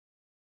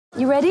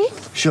You ready?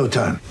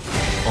 Showtime.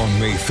 On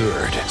May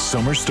 3rd,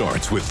 summer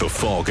starts with The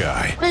Fall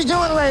Guy. Let's do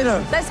it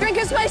later. Let's drink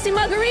a spicy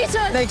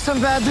margarita. Make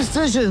some bad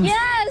decisions.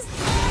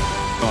 Yes!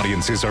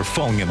 Audiences are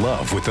falling in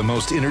love with the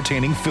most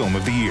entertaining film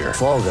of the year.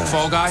 Fall Guy.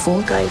 Fall Guy?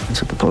 Fall guy.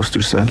 That's what the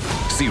poster said.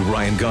 See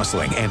Ryan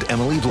Gosling and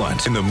Emily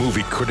Blunt in the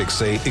movie critics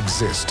say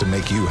exists to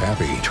make you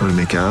happy. Trying to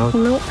make it out?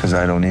 Nope. Because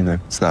I don't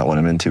either. It's not what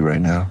I'm into right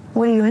now.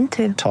 What are you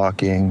into?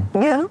 Talking.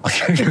 Yeah.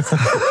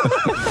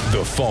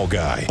 The Fall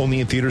Guy.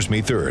 Only in theaters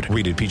May 3rd.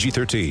 Rated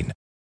PG-13.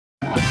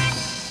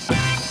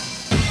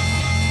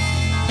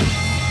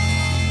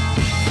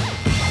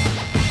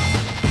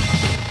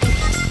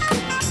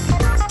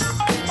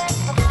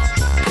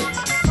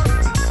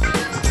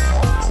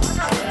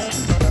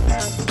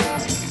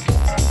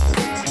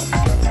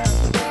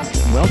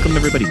 Welcome,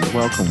 everybody.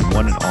 Welcome,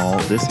 one and all.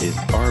 This is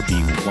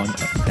RB1,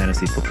 a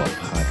fantasy football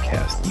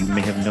podcast. You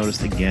may have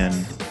noticed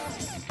again,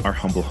 our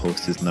humble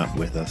host is not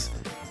with us.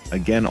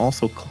 Again,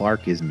 also,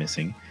 Clark is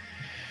missing.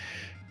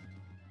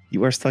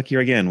 You are stuck here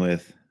again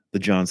with the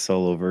John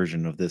Solo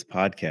version of this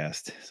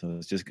podcast. So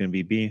it's just going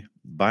to be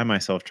by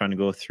myself trying to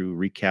go through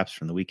recaps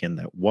from the weekend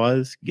that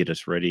was, get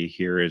us ready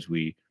here as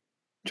we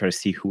try to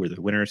see who are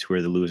the winners, who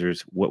are the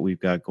losers, what we've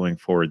got going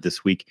forward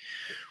this week.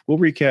 We'll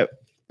recap.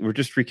 We're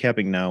just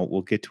recapping now.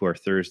 We'll get to our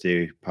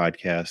Thursday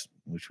podcast,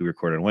 which we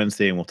record on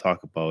Wednesday, and we'll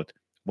talk about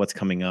what's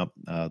coming up,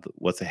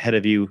 what's ahead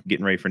of you,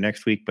 getting ready for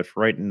next week. But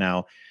for right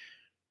now,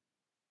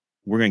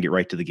 we're going to get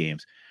right to the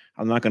games.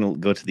 I'm not going to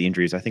go to the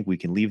injuries. I think we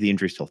can leave the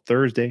injuries till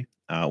Thursday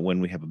when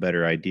we have a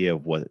better idea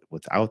of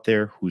what's out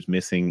there, who's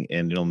missing,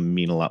 and it'll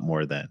mean a lot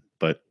more then.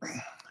 But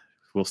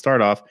we'll start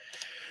off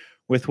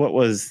with what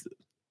was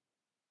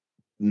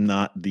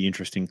not the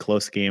interesting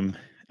close game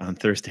on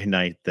Thursday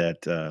night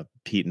that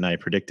Pete and I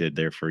predicted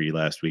there for you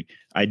last week.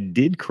 I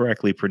did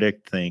correctly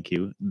predict, thank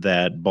you,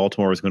 that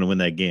Baltimore was going to win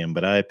that game,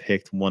 but I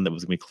picked one that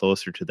was going to be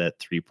closer to that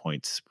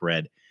 3-point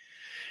spread.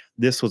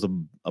 This was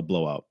a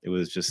blowout. It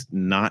was just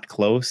not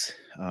close,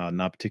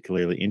 not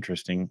particularly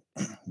interesting.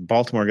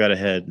 Baltimore got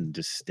ahead and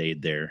just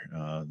stayed there.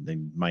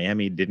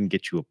 Miami didn't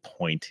get you a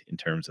point in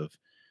terms of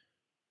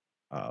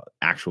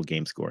actual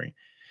game scoring.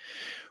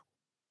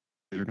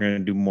 We're going to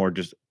do more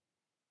just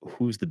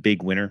who's the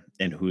big winner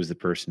and who's the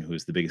person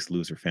who's the biggest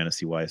loser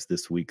fantasy-wise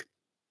this week.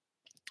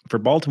 For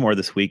Baltimore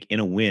this week, in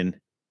a win,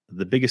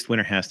 the biggest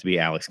winner has to be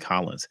Alex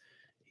Collins.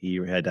 He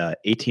had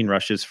 18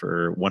 rushes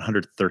for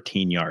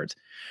 113 yards.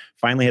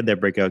 Finally had that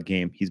breakout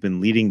game. He's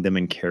been leading them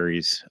in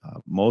carries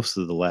most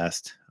of the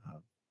last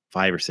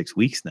 5 or 6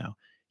 weeks now.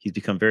 He's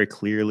become very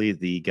clearly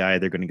the guy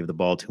they're going to give the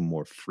ball to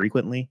more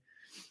frequently.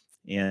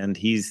 And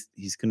he's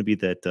going to be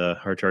that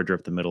hard charger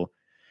up the middle.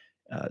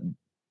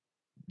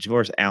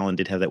 Javorius Allen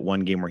did have that one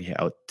game where he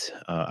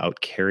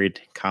out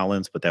carried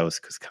Collins, but that was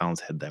because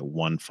Collins had that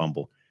one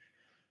fumble.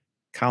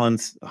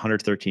 Collins,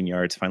 113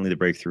 yards, finally the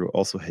breakthrough,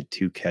 also had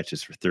 2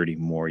 catches for 30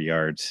 more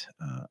yards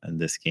in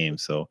this game.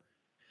 So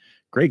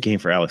great game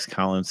for Alex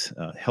Collins.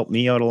 Helped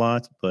me out a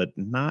lot, but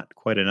not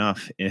quite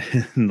enough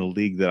in the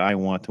league that I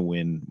want to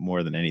win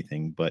more than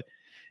anything. But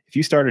if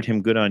you started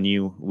him, good on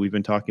you. We've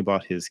been talking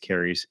about his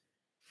carries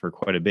for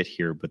quite a bit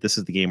here, but this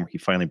is the game where he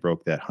finally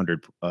broke that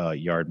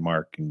 100-yard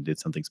mark and did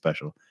something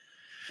special.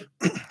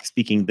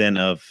 Speaking then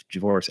of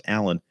Javorius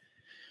Allen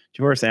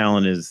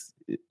is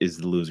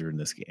the loser in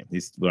this game.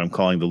 He's what I'm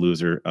calling the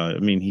loser.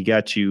 He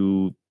got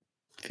you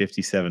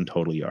 57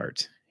 total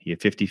yards. He had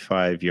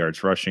 55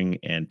 yards rushing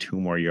and 2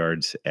 more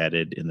yards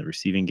added in the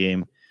receiving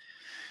game.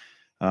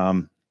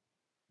 Not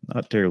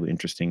terribly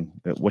interesting.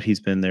 But what he's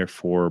been there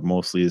for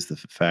mostly is the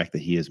fact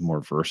that he is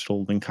more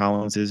versatile than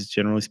Collins is,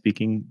 generally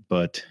speaking,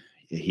 but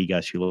he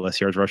got you less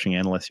yards rushing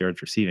and less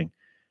yards receiving.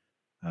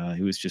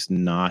 He was just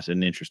not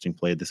an interesting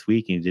play this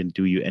week, and he didn't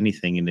do you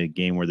anything in a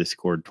game where they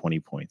scored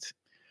 20 points.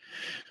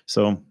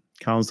 So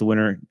Collins the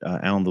winner,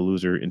 Allen the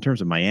loser. In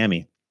terms of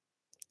Miami,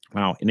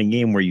 wow, in a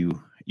game where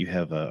you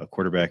have a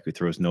quarterback who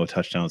throws no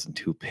touchdowns and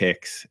 2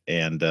 picks,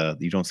 and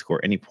you don't score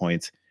any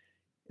points,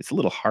 it's a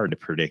little hard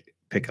to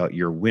pick out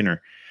your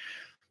winner.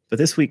 But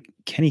this week,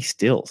 Kenny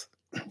Stills,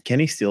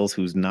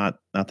 who's not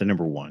the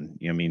number one.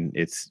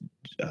 It's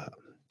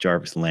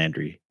Jarvis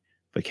Landry.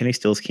 But Kenny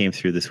Stills came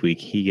through this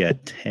week. He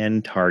got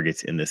 10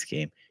 targets in this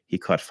game. He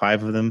caught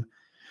 5 of them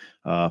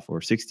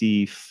for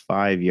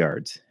 65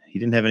 yards. He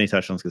didn't have any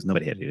touchdowns because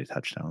nobody had any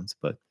touchdowns.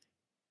 But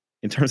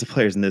in terms of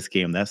players in this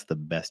game, that's the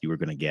best you were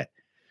going to get.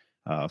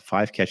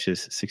 5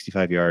 catches,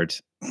 65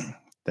 yards.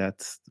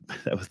 That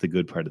was the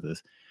good part of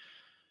this.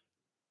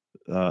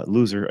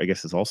 Loser, I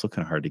guess, is also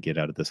kind of hard to get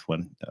out of this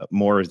one.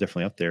 Moore is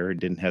definitely up there. He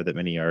didn't have that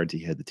many yards.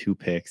 He had the 2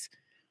 picks.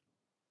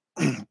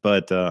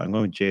 But I'm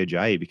going with Jay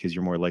Ajayi because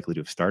you're more likely to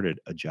have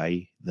started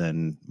Ajayi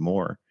than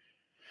Moore.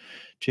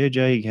 Jay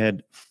Ajayi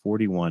had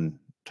 41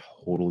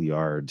 total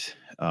yards.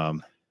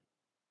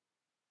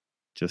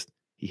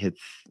 He had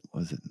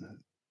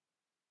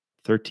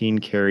 13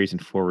 carries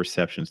and 4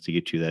 receptions to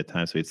get you that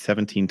time. So he had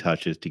 17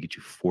 touches to get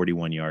you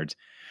 41 yards.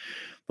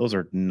 Those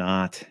are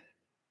not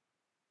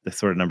the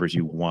sort of numbers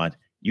you want.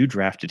 You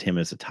drafted him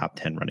as a top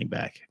 10 running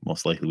back,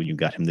 most likely when you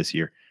got him this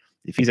year.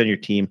 If he's on your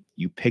team,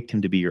 you picked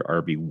him to be your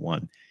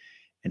RB1.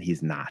 and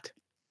he's not.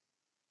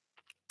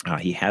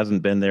 He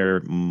hasn't been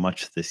there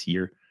much this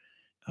year.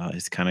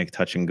 It's kind of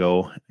touch and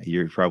go.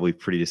 You're probably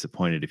pretty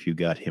disappointed if you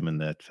got him in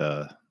that,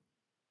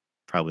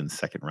 probably in the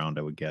second round,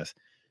 I would guess,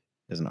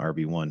 as an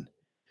RB1.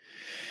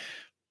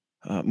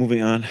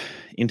 Moving on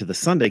into the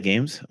Sunday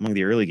games, among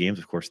the early games,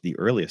 of course, the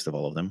earliest of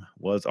all of them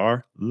was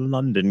our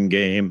London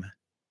game.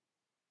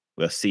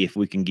 We'll see if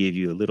we can give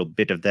you a little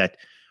bit of that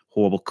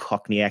horrible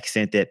Cockney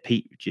accent that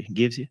Pete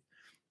gives you.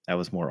 That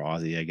was more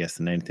Aussie, I guess,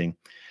 than anything.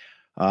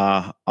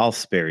 I'll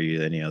spare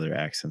you any other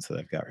accents that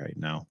I've got right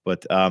now.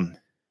 But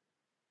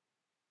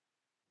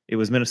it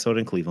was Minnesota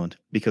and Cleveland,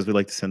 because we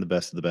like to send the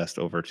best of the best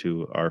over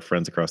to our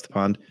friends across the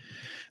pond,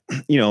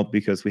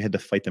 because we had to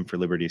fight them for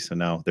liberty. So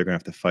now they're going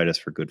to have to fight us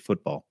for good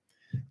football.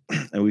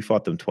 And we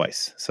fought them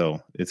twice.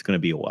 So it's going to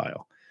be a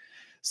while.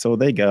 So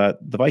they got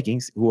the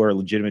Vikings, who are a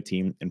legitimate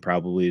team and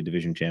probably a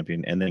division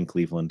champion, and then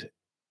Cleveland,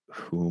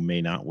 who may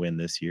not win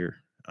this year.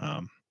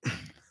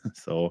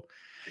 So,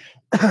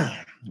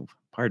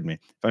 pardon me.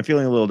 If I'm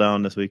feeling a little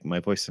down this week,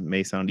 my voice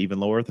may sound even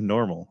lower than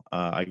normal.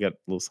 I got a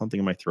little something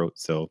in my throat,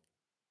 so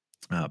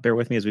bear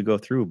with me as we go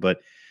through.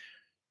 But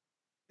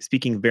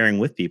speaking of bearing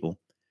with people,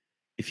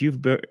 if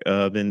you've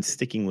been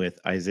sticking with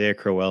Isaiah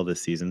Crowell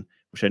this season,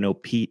 which I know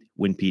Pete,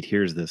 when Pete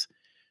hears this,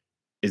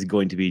 is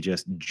going to be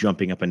just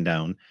jumping up and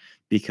down,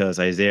 because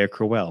Isaiah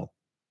Crowell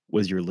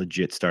was your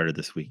legit starter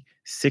this week.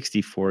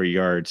 64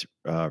 yards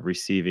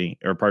rushing,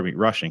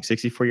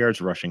 64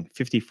 yards rushing,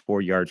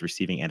 54 yards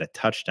receiving, and a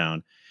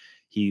touchdown.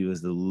 He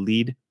was the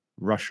lead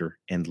rusher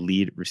and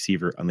lead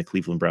receiver on the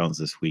Cleveland Browns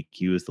this week.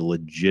 He was the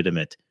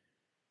legitimate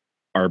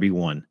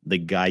RB1, the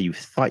guy you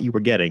thought you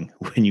were getting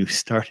when you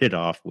started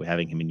off with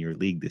having him in your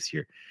league this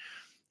year.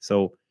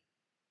 So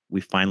we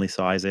finally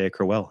saw Isaiah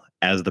Crowell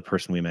as the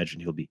person we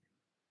imagined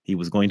he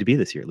was going to be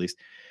this year, at least.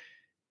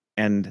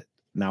 And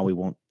now we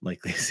won't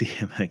likely see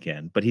him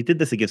again. But he did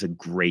this against a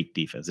great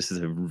defense. This is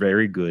a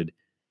very good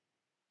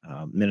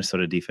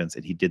Minnesota defense,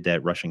 and he did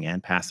that rushing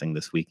and passing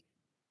this week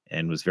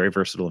and was very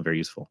versatile and very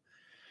useful.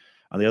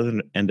 On the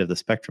other end of the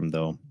spectrum,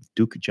 though,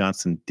 Duke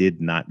Johnson did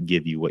not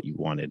give you what you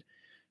wanted.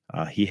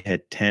 He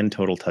had 10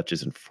 total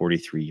touches and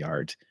 43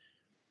 yards.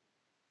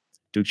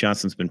 Duke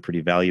Johnson's been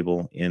pretty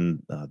valuable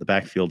in the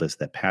backfield as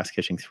that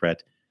pass-catching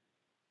threat.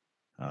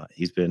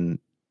 He's been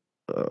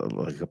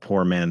like a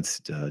poor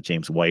man's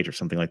James White or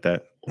something like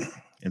that.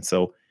 And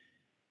so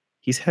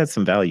he's had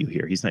some value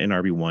here. He's not in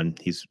RB1.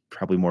 He's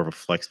probably more of a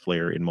flex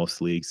player in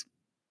most leagues.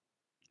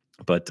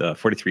 But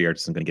 43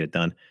 yards isn't going to get it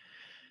done.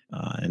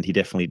 And he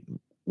definitely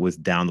was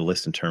down the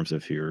list in terms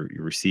of your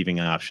receiving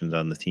options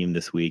on the team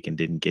this week and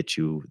didn't get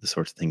you the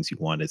sorts of things you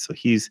wanted. So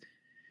he's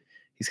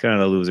kind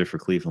of a loser for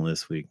Cleveland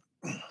this week.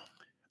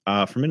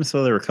 For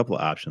Minnesota, there were a couple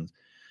of options.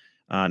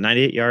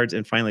 98 yards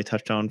and finally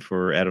touchdown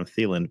for Adam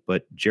Thielen,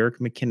 but Jerick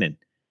McKinnon,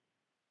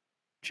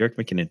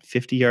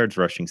 50 yards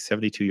rushing,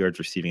 72 yards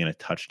receiving, and a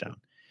touchdown.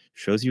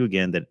 Shows you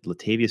again that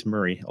Latavius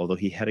Murray, although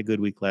he had a good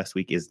week last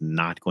week, is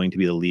not going to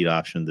be the lead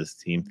option of this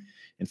team.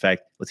 In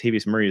fact,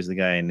 Latavius Murray is the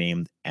guy I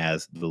named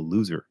as the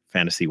loser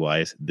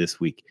fantasy-wise this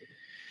week.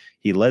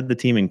 He led the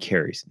team in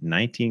carries,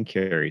 19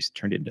 carries,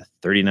 turned it into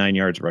 39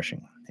 yards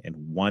rushing, and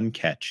one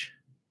catch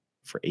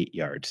for 8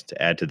 yards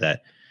to add to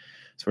that.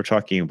 So we're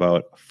talking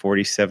about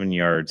 47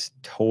 yards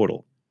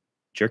total.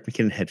 Jerick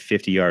McKinnon had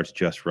 50 yards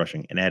just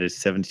rushing and added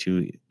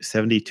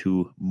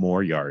 72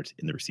 more yards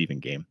in the receiving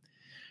game.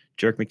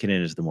 Jerick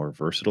McKinnon is the more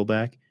versatile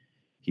back.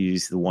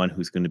 He's the one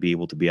who's going to be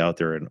able to be out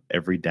there in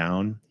every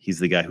down. He's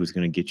the guy who's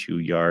going to get you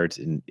yards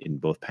in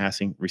both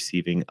passing,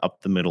 receiving,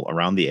 up the middle,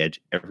 around the edge,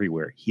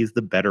 everywhere. He's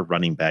the better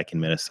running back in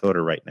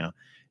Minnesota right now,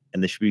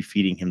 and they should be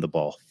feeding him the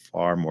ball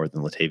far more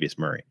than Latavius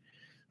Murray.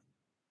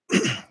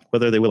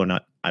 Whether they will or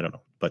not, I don't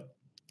know. But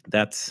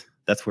that's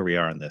where we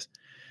are on this.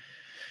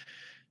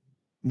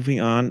 Moving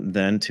on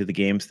then to the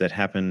games that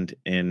happened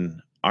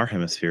in our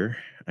hemisphere,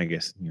 I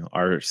guess,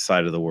 our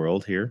side of the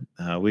world here.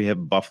 We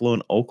have Buffalo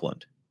and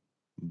Oakland.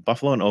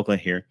 Buffalo and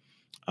Oakland here.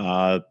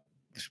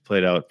 This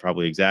played out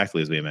probably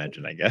exactly as we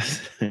imagined, I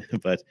guess.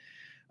 But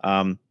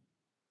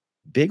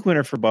big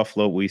winner for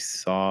Buffalo. We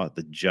saw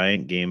the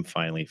giant game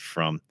finally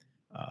from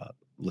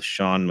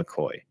LeSean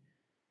McCoy.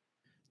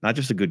 Not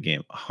just a good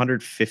game,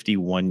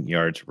 151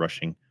 yards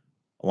rushing,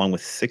 along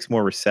with 6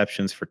 more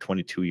receptions for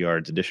 22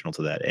 yards additional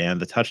to that.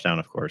 And the touchdown,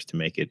 of course, to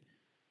make it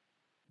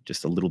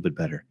just a little bit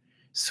better.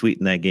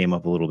 Sweeten that game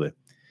up a little bit.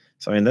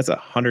 So, I mean, that's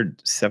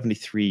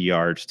 173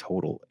 yards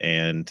total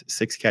and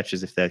 6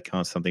 catches, if that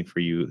counts something for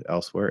you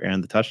elsewhere,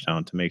 and the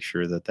touchdown to make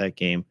sure that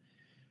game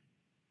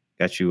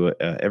got you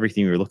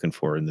everything you were looking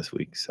for in this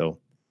week. So,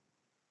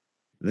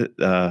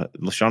 LeSean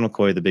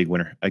McCoy, the big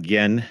winner.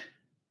 Again,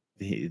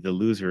 the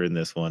loser in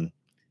this one,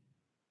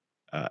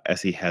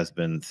 as he has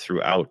been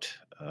throughout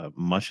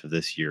much of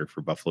this year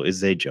for Buffalo, is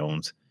Zay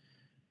Jones.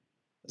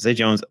 Zay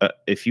Jones,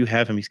 if you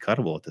have him, he's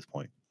cuttable at this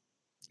point.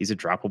 He's a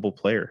droppable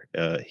player.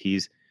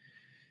 He's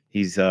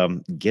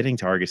getting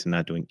targets and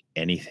not doing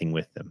anything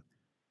with them.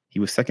 He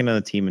was second on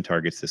the team in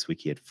targets this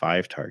week. He had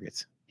 5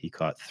 targets. He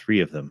caught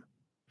 3 of them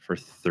for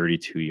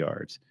 32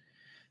 yards.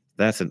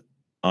 That's an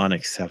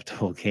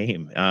unacceptable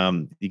game.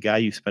 The guy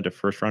you spent a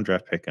first round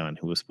draft pick on,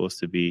 who was supposed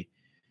to be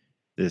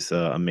this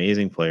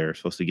amazing player,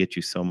 supposed to get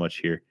you so much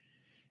here,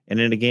 and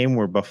in a game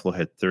where Buffalo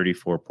had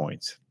 34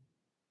 points.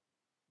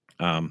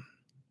 I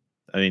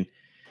mean,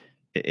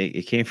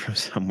 it came from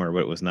somewhere, but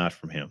it was not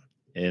from him,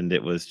 and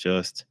it was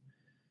just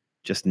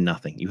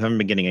nothing. You haven't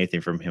been getting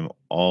anything from him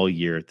all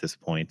year at this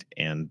point,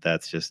 and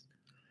that's just,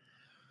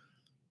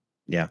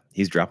 yeah,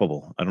 he's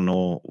droppable. I don't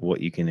know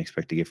what you can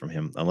expect to get from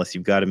him unless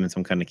you've got him in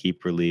some kind of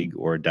keeper league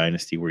or a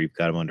dynasty where you've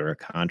got him under a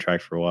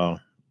contract for a while.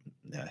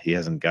 Yeah, he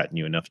hasn't gotten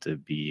you enough to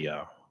be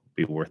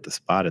worth the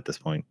spot at this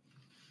point.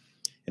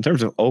 In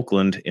terms of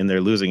Oakland in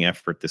their losing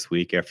effort this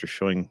week, after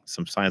showing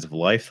some signs of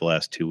life the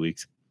last 2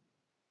 weeks,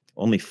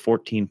 only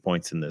 14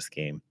 points in this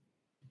game.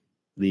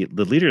 The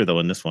leader, though,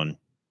 in this one,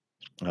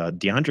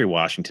 DeAndre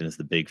Washington is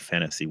the big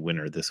fantasy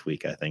winner this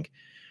week, I think.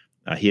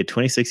 He had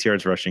 26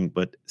 yards rushing,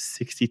 but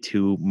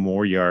 62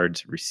 more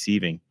yards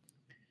receiving.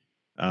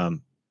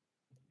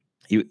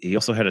 He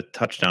also had a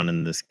touchdown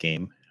in this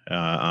game,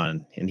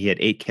 and he had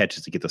 8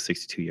 catches to get those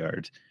 62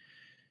 yards.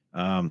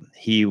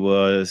 He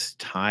was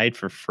tied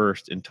for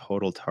first in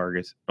total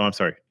targets. Oh, I'm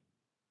sorry.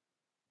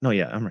 No,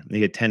 yeah, I'm right.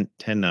 He had 10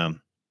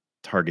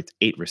 targets,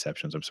 8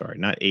 receptions. I'm sorry,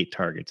 not 8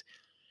 targets.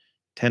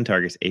 10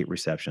 targets, 8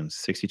 receptions,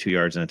 62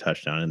 yards and a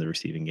touchdown in the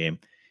receiving game.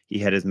 He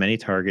had as many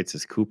targets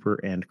as Cooper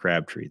and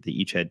Crabtree. They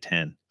each had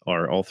 10,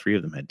 or all 3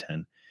 of them had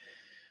 10.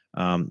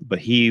 But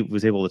he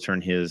was able to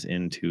turn his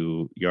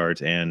into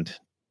yards and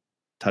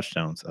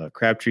touchdowns.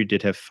 Crabtree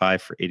did have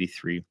 5 for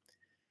 83.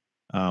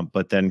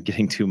 But then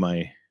getting to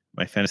my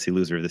fantasy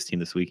loser of this team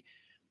this week,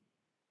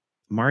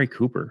 Amari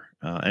Cooper.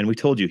 And we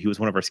told you he was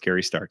one of our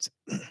scary starts.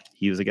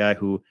 He was a guy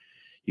who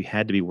you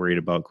had to be worried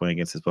about going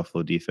against this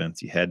Buffalo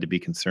defense. You had to be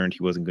concerned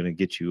he wasn't going to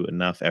get you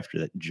enough after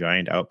that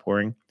giant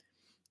outpouring.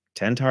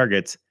 10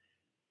 targets.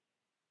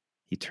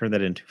 He turned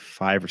that into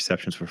 5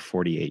 receptions for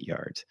 48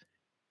 yards.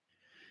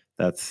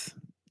 That's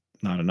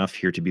not enough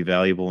here to be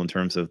valuable in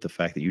terms of the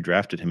fact that you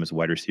drafted him as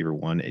wide receiver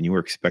 1, and you were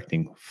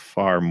expecting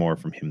far more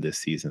from him this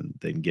season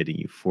than getting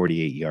you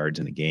 48 yards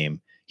in a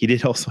game. He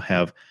did also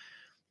have,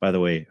 by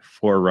the way,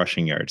 4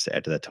 rushing yards to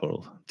add to that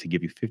total to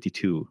give you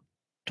 52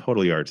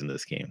 total yards in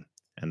this game.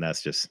 And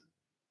that's just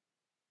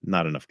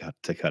not enough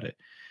to cut it.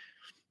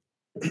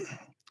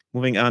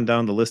 Moving on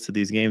down the list of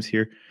these games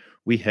here,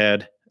 we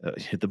had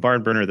the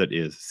barn burner that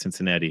is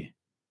Cincinnati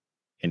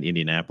and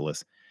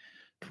Indianapolis,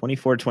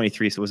 24-23.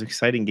 So it was an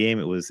exciting game.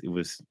 It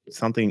was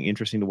something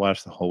interesting to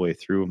watch the whole way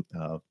through.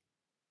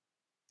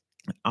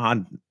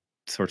 Odd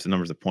sorts of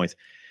numbers of points.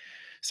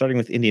 Starting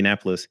with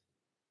Indianapolis,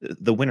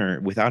 the winner,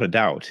 without a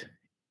doubt,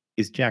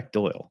 is Jack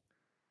Doyle.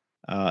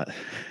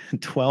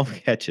 12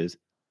 catches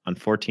on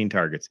 14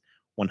 targets,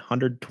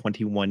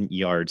 121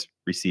 yards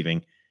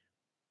receiving,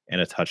 and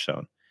a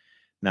touchdown.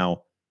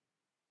 Now,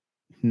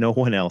 no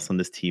one else on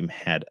this team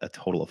had a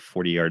total of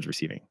 40 yards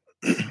receiving.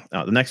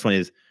 The next one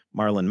is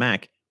Marlon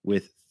Mack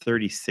with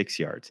 36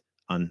 yards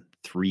on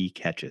 3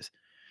 catches.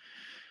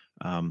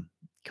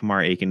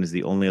 Kamar Aiken is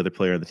the only other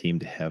player on the team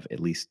to have at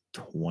least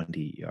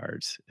 20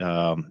 yards.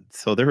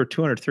 So there were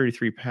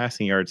 233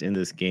 passing yards in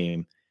this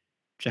game.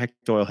 Jack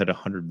Doyle had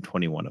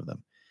 121 of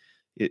them.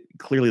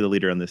 Clearly the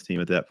leader on this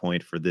team at that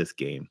point for this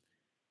game.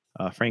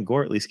 Frank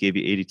Gore at least gave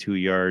you 82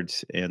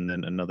 yards and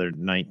then another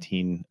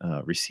 19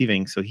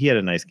 receiving. So he had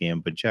a nice game,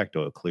 but Jack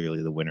Doyle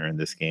clearly the winner in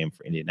this game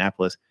for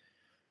Indianapolis.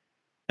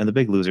 And the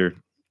big loser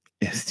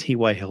is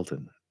T.Y.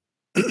 Hilton.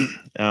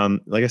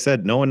 Like I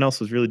said, no one else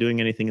was really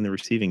doing anything in the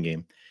receiving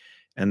game.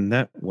 And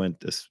that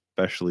went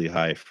especially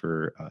high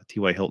for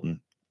T.Y. Hilton.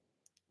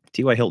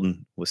 T.Y.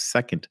 Hilton was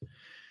second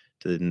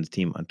to the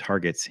team on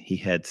targets. He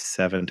had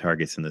 7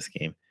 targets in this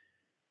game.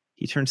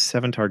 He turned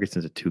 7 targets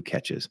into 2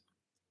 catches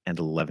and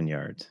 11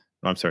 yards.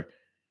 No, I'm sorry,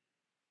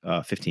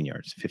 15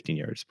 yards. 15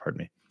 yards, pardon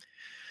me.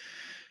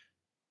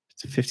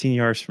 It's 15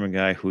 yards from a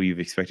guy who you've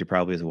expected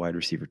probably as a wide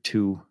receiver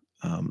 2.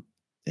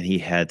 And he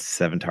had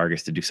 7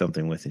 targets to do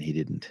something with, and he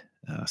didn't.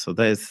 So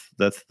that's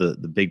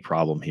the big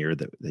problem here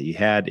that you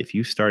had. If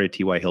you started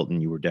T.Y. Hilton,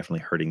 you were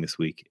definitely hurting this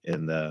week.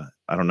 And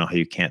I don't know how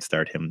you can't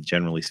start him,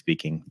 generally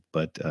speaking,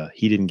 but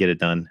he didn't get it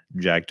done.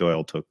 Jack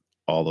Doyle took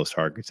all those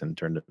targets and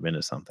turned them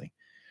into something.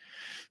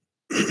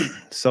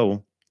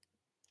 So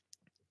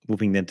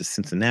moving then to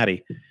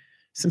Cincinnati.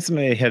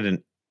 Cincinnati had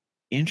an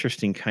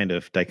interesting kind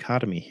of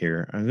dichotomy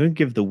here. I'm going to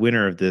give the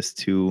winner of this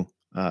to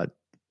Joe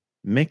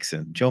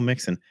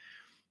Mixon.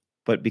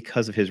 But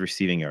because of his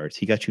receiving yards,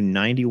 he got you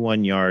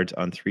 91 yards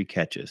on 3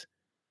 catches.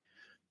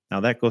 Now,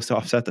 that goes to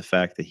offset the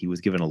fact that he was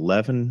given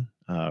 11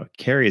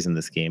 carries in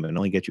this game and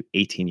only got you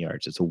 18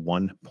 yards. It's a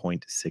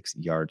 1.6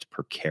 yards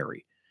per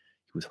carry.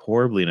 He was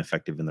horribly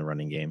ineffective in the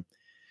running game.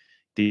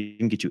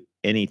 Didn't get you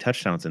any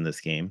touchdowns in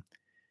this game,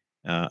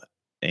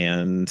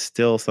 and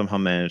still somehow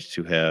managed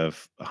to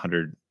have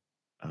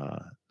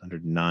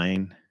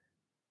 109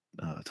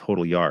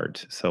 total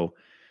yards. So,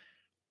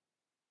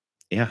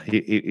 yeah,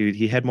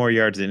 he had more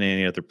yards than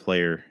any other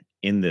player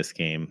in this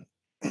game.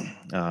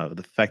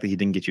 The fact that he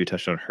didn't get you a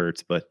touchdown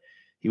hurts, but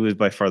he was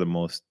by far the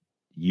most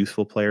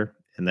useful player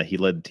in that he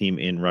led the team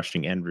in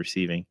rushing and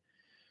receiving.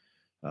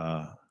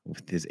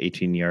 with his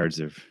 18 yards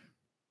of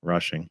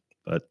rushing.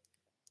 But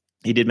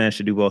he did manage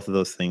to do both of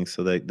those things,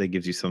 so that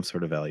gives you some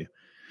sort of value.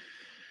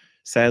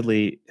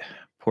 Sadly,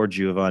 poor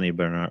Giovanni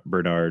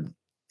Bernard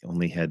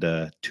only had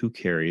 2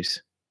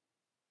 carries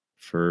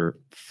for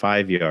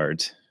 5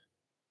 yards,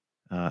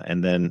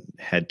 and then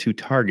had 2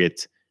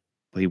 targets,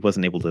 but he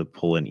wasn't able to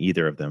pull in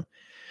either of them.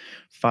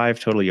 5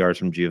 total yards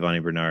from Giovanni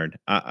Bernard.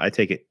 I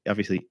take it,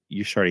 obviously,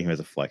 you're starting him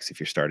as a flex if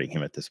you're starting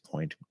him at this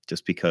point,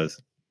 just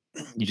because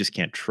you just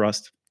can't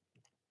trust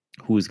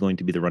who is going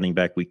to be the running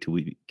back week to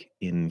week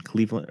in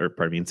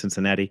in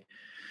Cincinnati.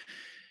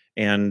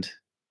 And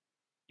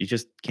you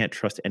just can't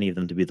trust any of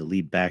them to be the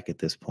lead back at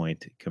this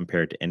point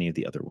compared to any of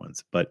the other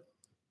ones. But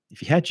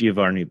if you had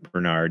Giovanni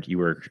Bernard, you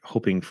were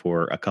hoping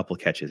for a couple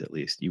catches at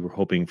least. You were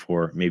hoping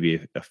for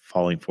maybe a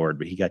falling forward,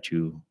 but he got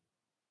you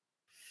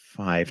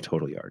 5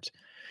 total yards.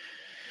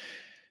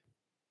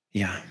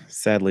 Yeah,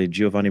 sadly,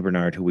 Giovanni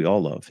Bernard, who we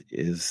all love,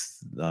 is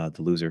the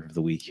loser of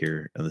the week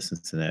here in the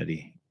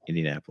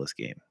Cincinnati-Indianapolis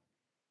game.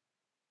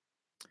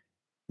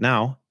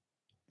 Now,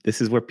 this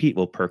is where Pete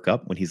will perk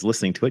up when he's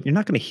listening to it. You're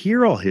not going to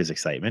hear all his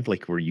excitement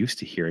like we're used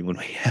to hearing when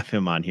we have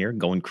him on here,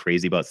 going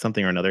crazy about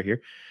something or another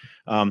here.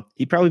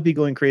 He'd probably be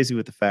going crazy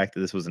with the fact that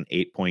this was an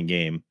 8-point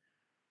game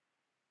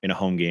in a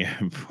home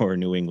game for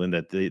New England,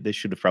 that they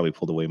should have probably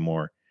pulled away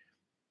more.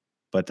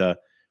 But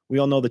we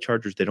all know the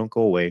Chargers, they don't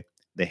go away.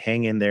 They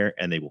hang in there,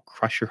 and they will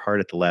crush your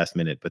heart at the last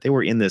minute. But they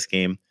were in this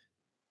game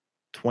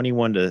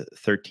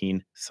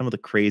 21-13, some of the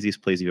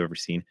craziest plays you've ever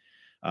seen.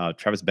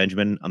 Travis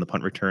Benjamin on the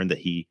punt return,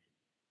 that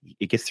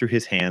it gets through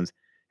his hands,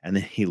 and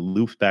then he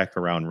loops back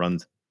around,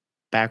 runs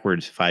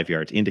backwards 5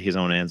 yards into his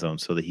own end zone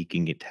so that he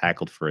can get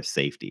tackled for a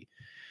safety.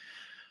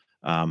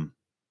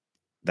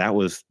 That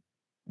was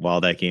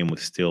while that game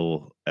was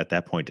still at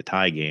that point a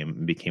tie game,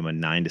 and became a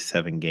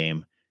 9-7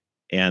 game,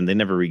 and they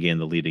never regained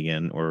the lead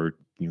again or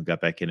got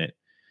back in it.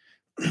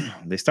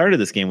 They started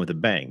this game with a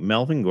bang.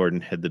 Melvin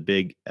Gordon had the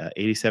big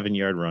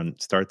 87-yard run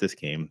start this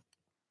game.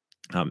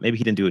 Maybe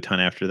he didn't do a ton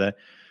after that,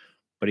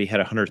 but he had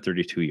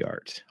 132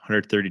 yards.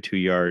 132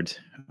 yards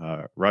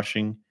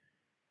rushing.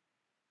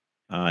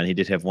 And he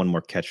did have one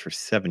more catch for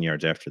 7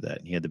 yards after that.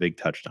 And he had the big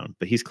touchdown.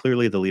 But he's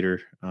clearly the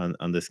leader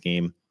on this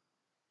game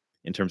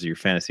in terms of your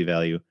fantasy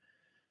value.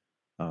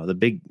 The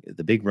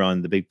big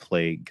run, the big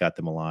play got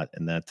them a lot,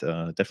 and that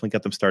definitely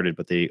got them started,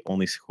 but they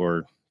only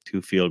scored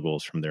 2 field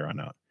goals from there on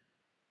out.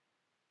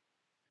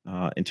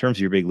 In terms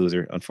of your big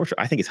loser,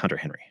 unfortunately, I think it's Hunter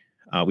Henry.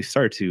 We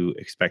started to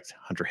expect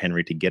Hunter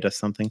Henry to get us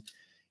something.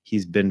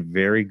 He's been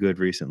very good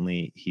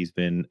recently. He's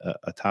been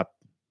a top,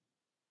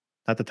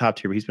 not the top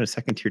tier, but he's been a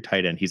second tier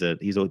tight end. He's a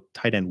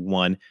tight end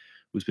 1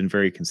 who's been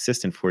very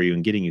consistent for you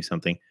and getting you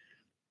something.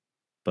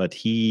 But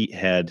he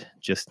had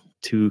just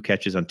 2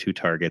 catches on 2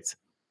 targets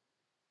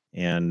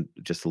and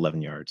just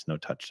 11 yards, no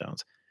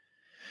touchdowns.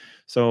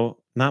 So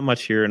not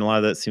much here, and a lot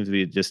of that seems to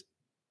be just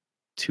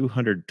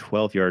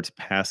 212 yards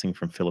passing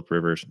from Phillip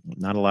Rivers.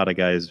 Not a lot of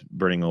guys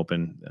burning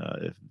open.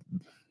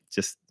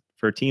 Just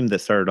for a team that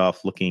started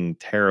off looking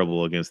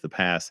terrible against the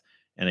pass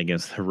and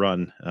against the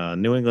run,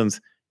 New England's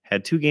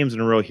had 2 games in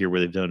a row here where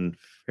they've done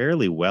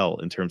fairly well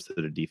in terms of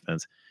their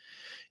defense,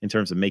 in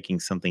terms of making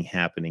something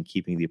happen and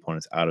keeping the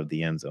opponents out of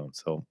the end zone.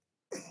 So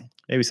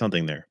maybe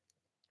something there.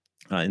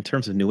 In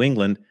terms of New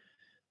England,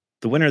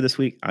 the winner this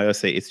week, I would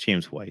say it's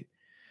James White.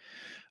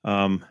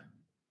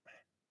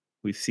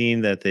 We've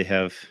seen that they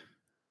have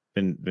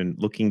been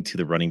looking to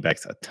the running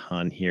backs a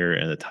ton here,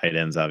 and the tight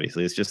ends,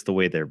 obviously. It's just the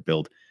way they're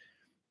built.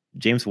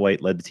 James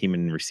White led the team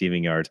in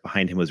receiving yards.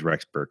 Behind him was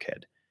Rex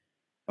Burkhead.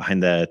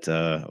 Behind that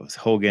was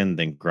Hogan,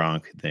 then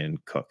Gronk, then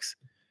Cooks.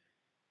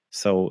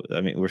 So, I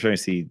mean, we're starting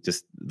to see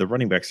just the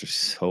running backs are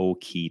so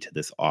key to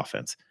this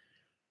offense.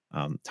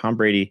 Tom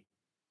Brady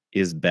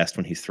is best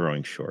when he's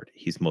throwing short.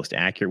 He's most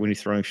accurate when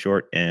he's throwing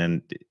short,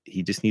 and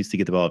he just needs to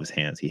get the ball out of his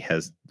hands. He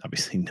has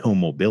obviously no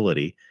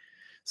mobility.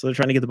 So they're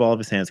trying to get the ball out of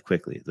his hands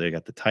quickly. They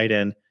got the tight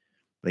end,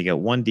 they got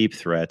one deep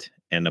threat,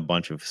 and a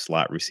bunch of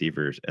slot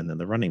receivers, and then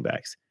the running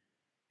backs.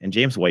 And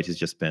James White has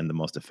just been the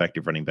most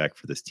effective running back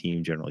for this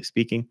team, generally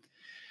speaking.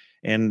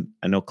 And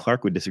I know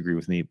Clark would disagree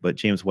with me, but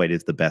James White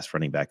is the best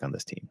running back on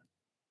this team.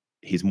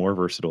 He's more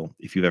versatile.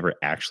 If you've ever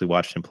actually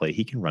watched him play,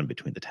 he can run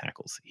between the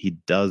tackles. He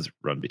does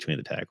run between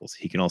the tackles.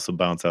 He can also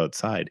bounce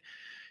outside.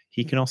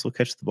 He can also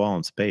catch the ball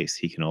in space.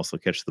 He can also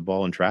catch the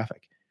ball in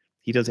traffic.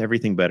 He does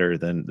everything better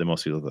than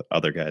most of the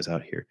other guys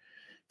out here.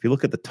 If you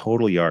look at the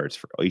total yards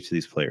for each of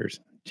these players,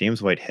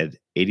 James White had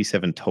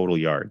 87 total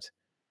yards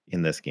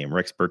in this game.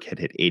 Rex Burkhead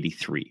had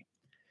 83.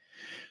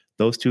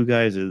 Those two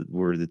guys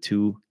were the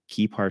two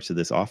key parts of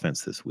this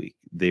offense this week.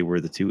 They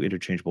were the two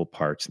interchangeable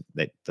parts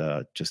that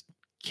just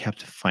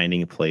kept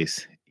finding a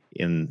place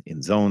in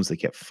zones. They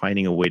kept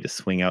finding a way to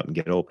swing out and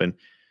get open.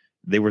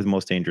 They were the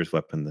most dangerous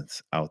weapon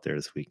that's out there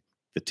this week.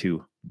 The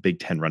two Big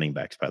Ten running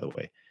backs, by the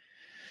way.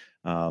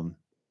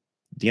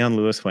 Dion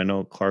Lewis, who I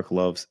know Clark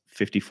loves,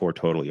 54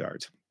 total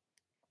yards.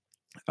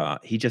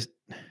 He's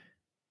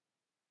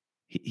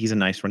a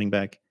nice running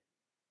back.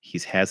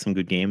 He's had some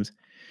good games.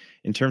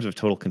 In terms of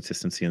total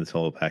consistency in the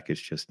total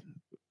package, just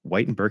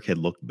White and Burkhead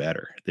look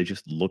better. They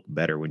just look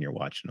better when you're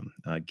watching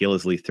them.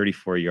 Gillisley,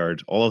 34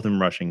 yards, all of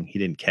them rushing. He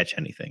didn't catch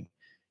anything.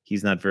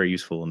 He's not very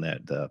useful in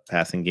that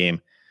passing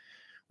game,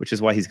 which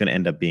is why he's going to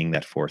end up being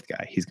that fourth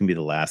guy. He's going to be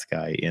the last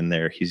guy in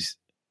there. He's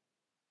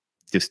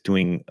just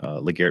doing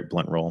LeGarrette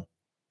Blunt role.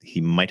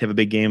 He might have a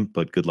big game,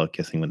 but good luck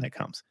guessing when that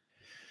comes.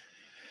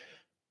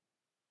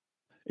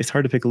 It's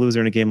hard to pick a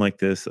loser in a game like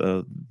this.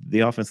 The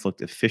offense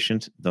looked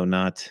efficient, though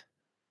not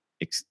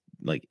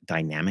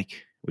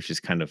dynamic, which is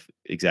kind of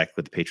exactly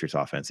what the Patriots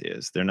offense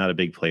is. They're not a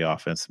big play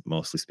offense,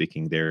 mostly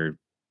speaking. They're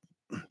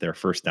a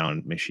first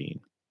down machine.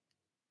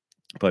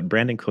 But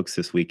Brandon Cooks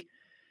this week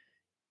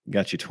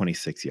got you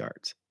 26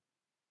 yards.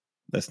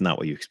 That's not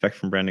what you expect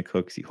from Brandon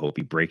Cooks. You hope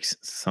he breaks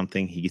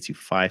something. He gets you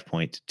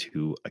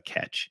 5.2 a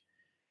catch.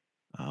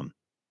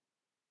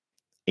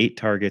 8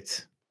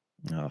 targets,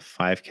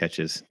 5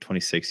 catches,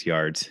 26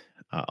 yards,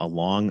 a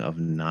long of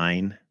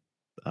 9.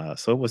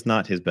 So it was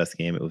not his best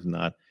game. It was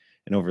not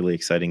an overly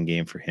exciting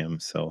game for him.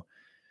 So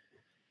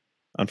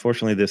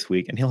unfortunately this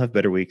week, and he'll have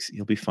better weeks.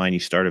 He'll be fine. You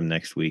start him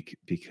next week.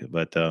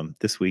 But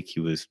this week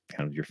he was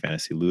kind of your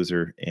fantasy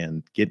loser,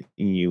 and getting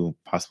you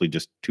possibly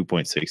just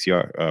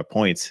 2.6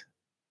 points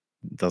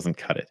doesn't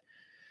cut it.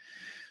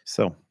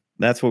 So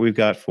that's what we've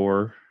got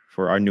for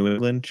our New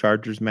England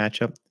Chargers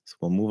matchup. So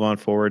we'll move on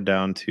forward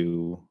down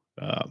to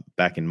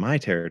back in my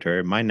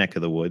territory, my neck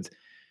of the woods,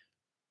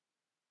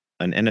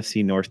 an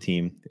NFC North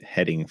team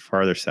heading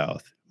farther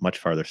south, much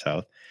farther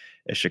south,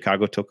 as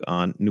Chicago took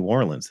on New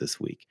Orleans this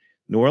week.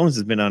 New Orleans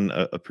has been on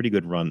a pretty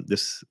good run.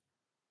 This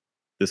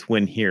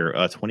win here,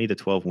 a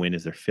 20-12 win,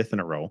 is their 5th in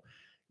a row,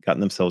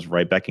 gotten themselves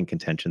right back in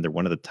contention. They're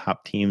one of the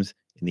top teams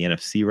in the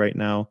NFC right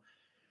now.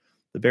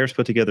 The Bears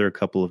put together a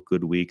couple of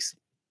good weeks,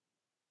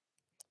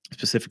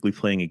 specifically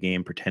playing a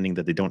game pretending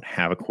that they don't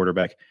have a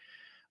quarterback.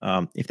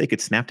 If they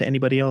could snap to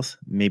anybody else,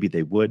 maybe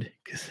they would,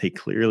 because they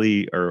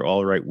clearly are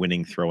all right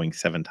winning throwing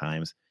 7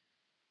 times.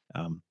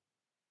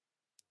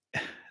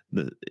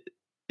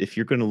 If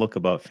you're going to look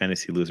about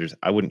fantasy losers,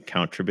 I wouldn't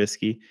count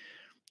Trubisky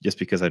just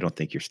because I don't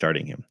think you're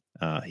starting him.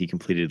 He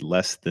completed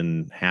less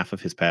than half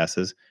of his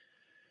passes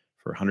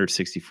for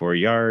 164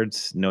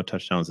 yards, no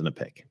touchdowns, and a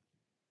pick.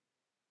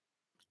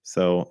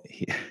 So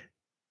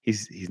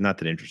he's not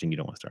that interesting. You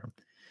don't want to start him.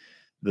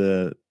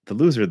 The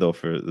loser, though,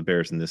 for the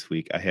Bears in this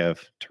week, I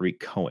have Tariq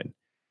Cohen.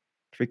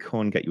 Tariq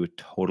Cohen got you a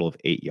total of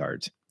 8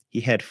 yards. He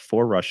had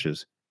 4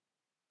 rushes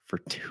for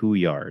 2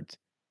 yards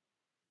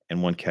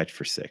and 1 catch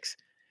for 6.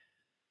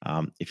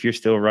 If you're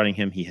still running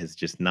him, he has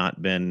just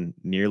not been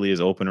nearly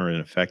as open or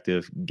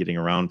effective getting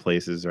around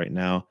places right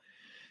now.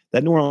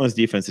 That New Orleans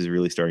defense is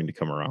really starting to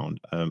come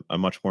around.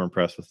 I'm much more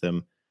impressed with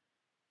them.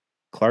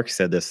 Clark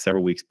said this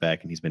several weeks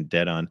back, and he's been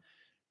dead on.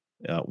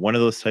 One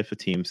of those types of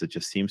teams that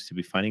just seems to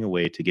be finding a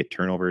way to get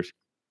turnovers,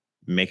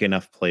 make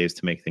enough plays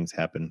to make things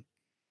happen.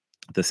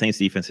 The Saints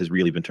defense has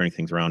really been turning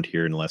things around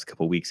here in the last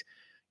couple of weeks,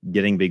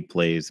 getting big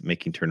plays,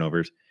 making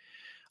turnovers.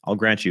 I'll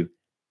grant you,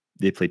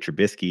 they played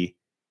Trubisky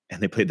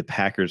and they played the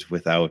Packers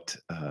without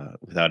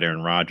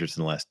Aaron Rodgers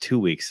in the last 2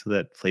 weeks, so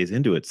that plays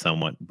into it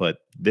somewhat. But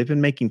they've been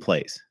making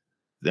plays,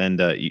 and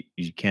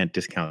you can't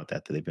discount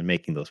that they've been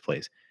making those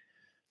plays.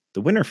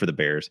 The winner for the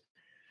Bears,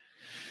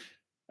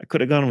 I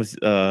could have gone with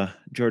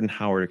Jordan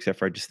Howard, except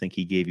for I just think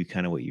he gave you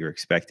kind of what you're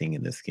expecting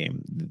in this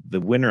game.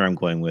 The winner I'm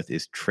going with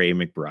is Trey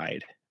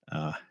McBride.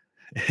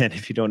 And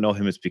if you don't know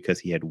him, it's because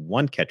he had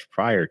 1 catch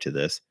prior to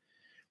this.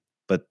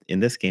 But in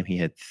this game, he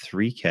had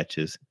 3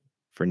 catches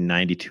for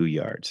 92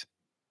 yards.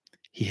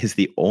 He is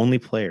the only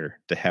player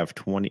to have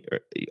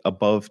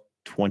above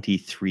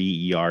 23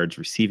 yards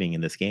receiving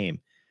in this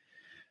game.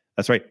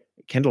 That's right.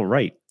 Kendall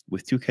Wright,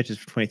 with 2 catches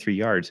for 23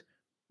 yards,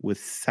 was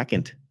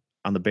second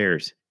on the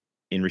Bears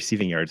in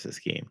receiving yards this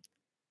game.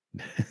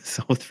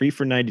 So 3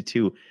 for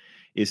 92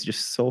 is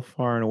just so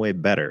far and away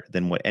better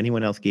than what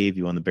anyone else gave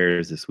you on the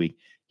Bears this week.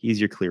 He's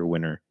your clear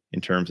winner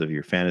in terms of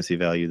your fantasy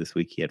value this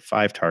week. He had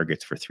 5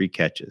 targets for 3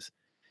 catches.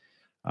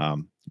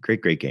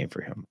 Great game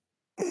for him.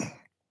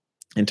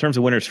 In terms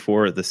of winners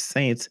for the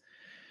Saints,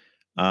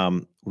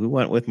 we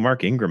went with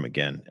Mark Ingram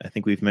again. I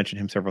think we've mentioned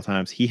him several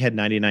times. He had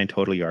 99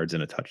 total yards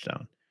and a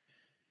touchdown.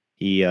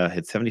 He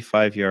had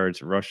 75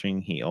 yards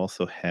rushing. He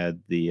also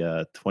had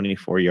the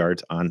 24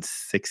 yards on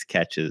 6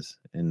 catches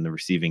in the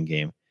receiving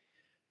game.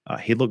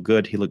 He looked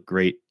good. He looked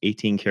great.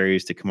 18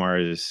 carries to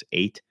Kamara's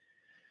 8.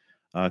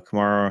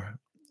 Kamara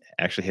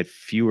actually had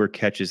fewer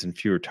catches and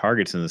fewer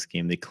targets in this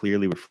game. They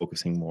clearly were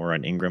focusing more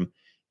on Ingram,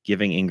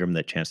 giving Ingram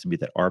that chance to be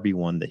that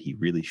RB1 that he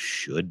really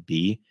should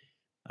be.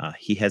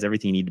 He has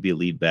everything you need to be a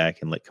lead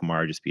back, and let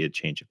Kamara just be a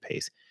change of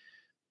pace.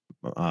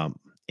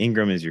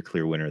 Ingram is your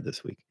clear winner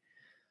this week.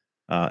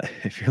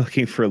 If you're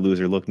looking for a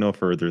loser, look no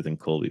further than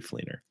Colby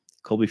Fleener.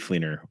 Colby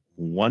Fleener,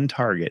 1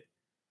 target,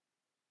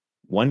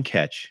 1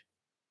 catch,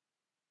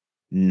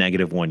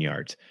 -1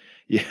 yards.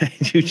 Yeah,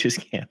 you just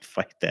can't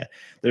fight that.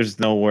 There's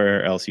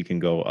nowhere else you can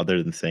go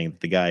other than saying that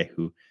the guy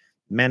who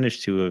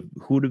managed to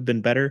who would have been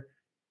better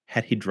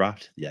had he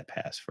dropped that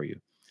pass for you.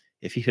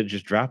 If he had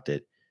just dropped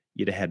it,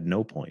 you'd have had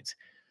no points.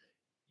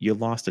 You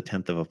lost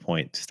 1/10 of a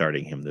point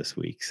starting him this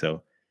week.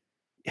 So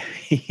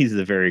he's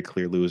the very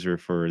clear loser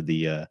for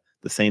the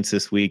Saints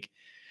this week.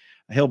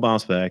 He'll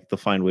bounce back. They'll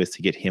find ways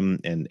to get him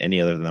and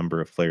any other number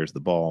of players the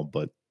ball.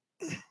 But,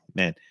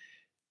 man,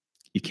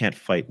 you can't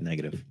fight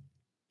negative.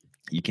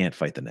 You can't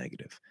fight the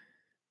negative.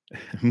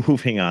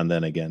 Moving on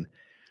then again.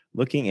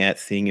 Looking at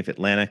seeing if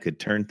Atlanta could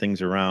turn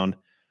things around,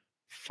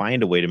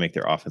 find a way to make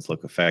their offense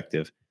look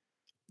effective.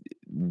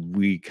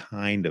 We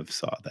kind of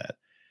saw that.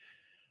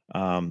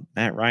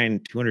 Matt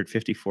Ryan,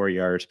 254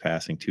 yards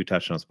passing, 2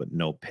 touchdowns, but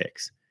no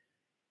picks.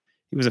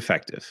 He was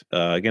effective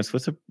against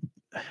what's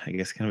I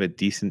guess kind of a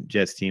decent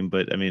Jets team,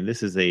 but I mean,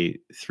 this is a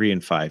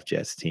 3-5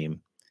 Jets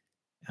team.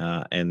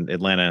 And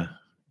Atlanta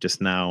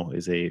just now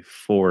is a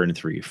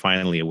 4-3,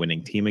 finally a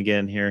winning team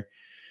again here.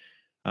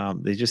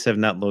 They just have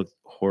not looked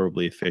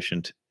horribly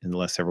efficient in the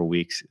last several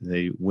weeks.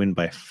 They win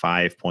by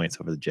 5 points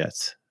over the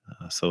Jets.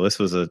 So this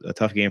was a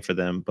tough game for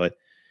them, but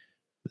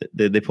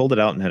they pulled it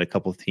out and had a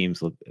couple of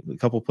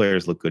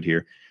players look good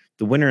here.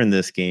 The winner in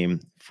this game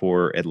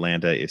for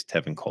Atlanta is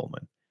Tevin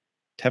Coleman.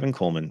 Tevin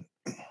Coleman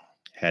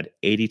had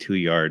 82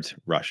 yards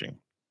rushing,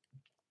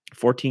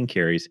 14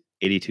 carries,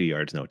 82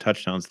 yards, no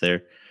touchdowns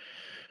there.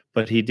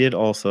 But he did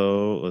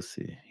also,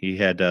 he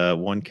had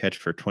 1 catch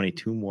for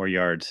 22 more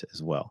yards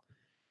as well.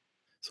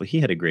 So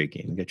he had a great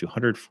game. He got you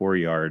 104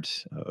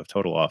 yards of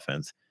total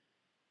offense.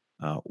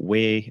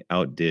 Way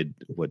outdid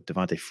what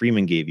Devontae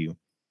Freeman gave you.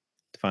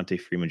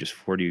 Devontae Freeman just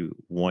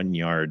 41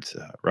 yards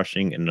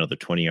rushing and another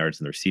 20 yards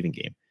in the receiving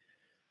game.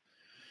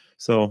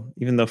 So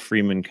even though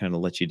Freeman kind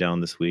of let you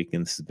down this week,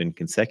 and this has been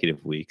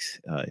consecutive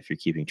weeks, if you're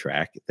keeping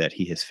track, that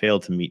he has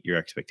failed to meet your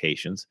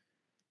expectations,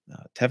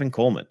 Tevin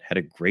Coleman had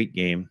a great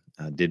game,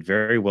 did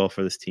very well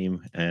for this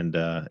team. And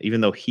even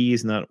though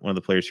he's not one of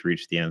the players who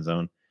reached the end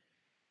zone,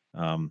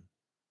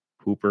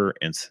 Hooper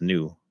and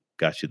Sanu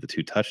got you the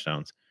 2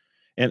 touchdowns.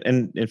 And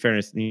in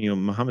fairness,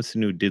 Mohamed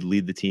Sanu did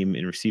lead the team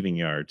in receiving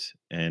yards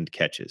and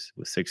catches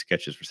with 6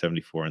 catches for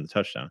 74 and the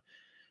touchdown.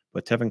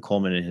 But Tevin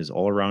Coleman in his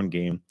all-around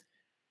game,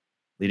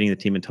 leading the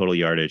team in total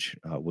yardage,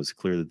 was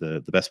clearly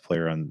the best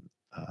player on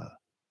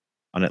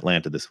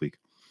Atlanta this week.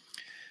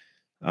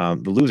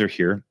 The loser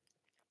here,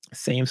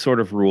 same sort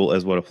of rule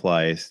as what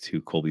applies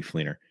to Colby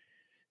Fleener.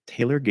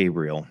 Taylor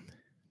Gabriel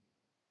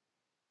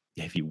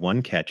gave you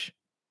 1 catch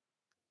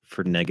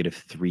for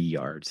 -3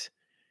 yards.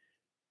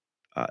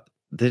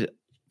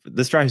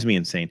 This drives me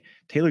insane.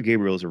 Taylor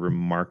Gabriel is a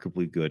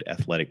remarkably good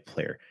athletic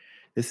player.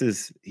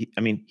 He's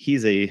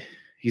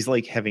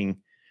like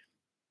having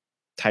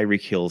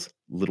Tyreek Hill's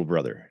little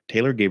brother.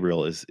 Taylor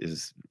Gabriel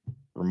is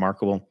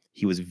remarkable.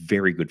 He was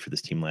very good for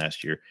this team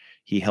last year.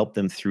 He helped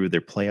them through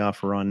their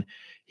playoff run.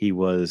 He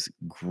was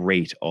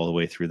great all the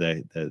way through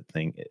the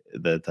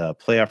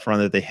playoff run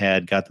that they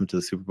had, got them to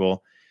the Super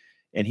Bowl.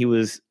 And he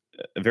was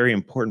a very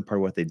important part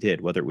of what they did,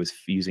 whether it was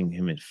using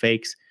him in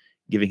fakes,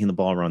 giving him the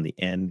ball around the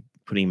end,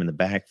 putting him in the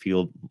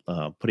backfield,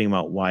 putting him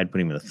out wide,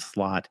 putting him in the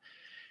slot.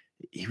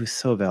 He was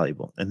so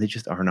valuable, and they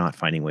just are not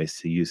finding ways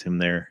to use him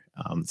there.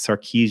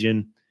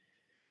 Sarkisian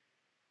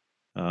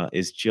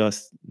is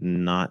just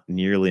not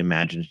nearly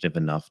imaginative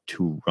enough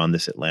to run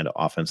this Atlanta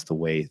offense the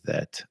way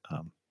that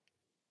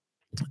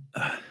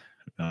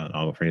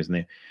I'll forget his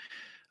name,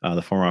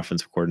 the former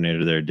offensive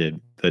coordinator there did.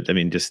 But I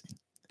mean, just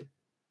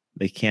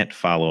he can't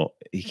follow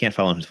in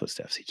his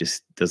footsteps. He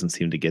just doesn't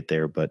seem to get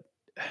there. But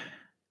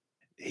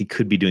he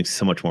could be doing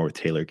so much more with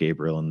Taylor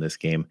Gabriel in this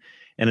game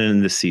and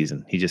in this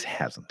season. He just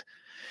hasn't.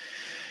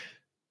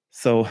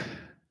 So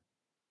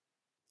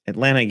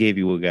Atlanta gave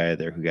you a guy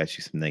there who got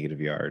you some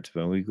negative yards.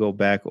 But when we go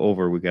back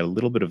over, we got a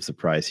little bit of a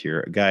surprise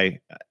here. A guy,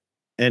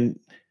 and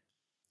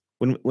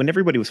when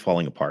everybody was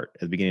falling apart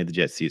at the beginning of the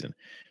Jets season,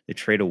 they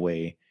trade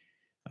away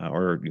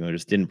or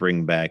just didn't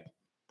bring back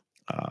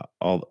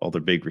all their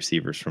big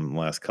receivers from the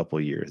last couple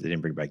of years. They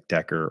didn't bring back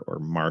Decker or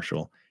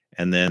Marshall.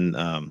 And then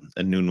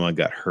Enunwa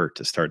got hurt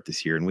to start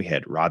this year, and we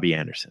had Robbie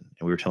Anderson.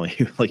 And we were telling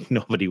you, like,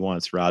 nobody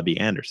wants Robbie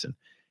Anderson.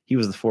 He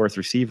was the 4th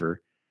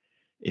receiver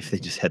if they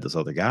just had those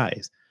other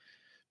guys.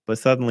 But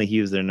suddenly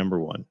he was their number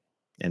 1.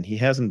 And he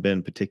hasn't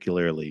been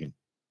particularly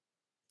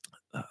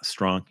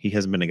strong. He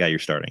hasn't been a guy you're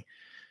starting.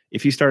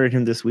 If you started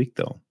him this week,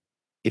 though,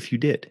 if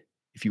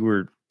you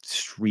were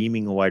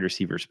streaming a wide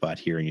receiver spot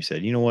here and you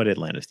said, you know what,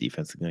 Atlanta's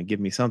defense is going to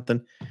give me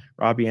something,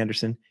 Robbie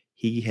Anderson,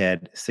 he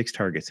had 6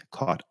 targets,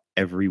 caught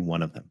every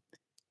one of them,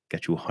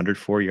 got you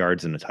 104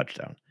 yards and a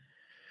touchdown.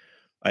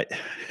 I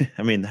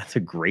mean, that's a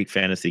great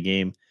fantasy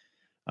game.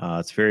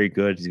 It's very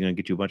good. He's going to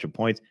get you a bunch of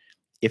points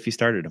if you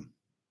started him.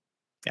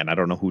 And I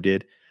don't know who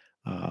did.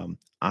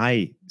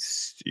 I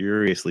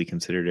seriously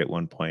considered it at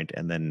one point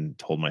and then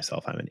told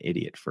myself I'm an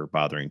idiot for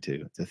bothering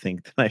to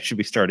think that I should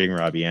be starting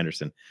Robbie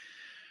Anderson.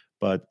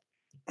 But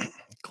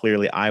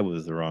clearly I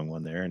was the wrong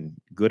one there. And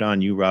good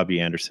on you,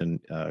 Robbie Anderson.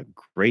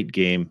 Great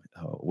game.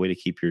 Way to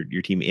keep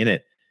your team in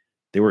it.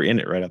 They were in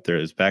it right up there.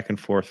 It was back and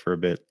forth for a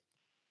bit.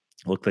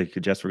 Looked like the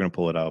Jets were going to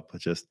pull it out,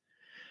 but just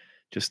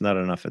not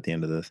enough at the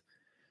end of this.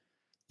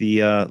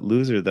 The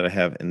loser that I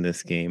have in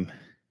this game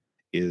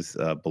is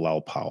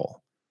Bilal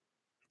Powell.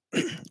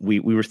 We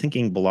were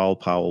thinking Bilal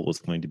Powell was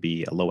going to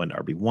be a low-end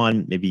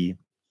RB1, maybe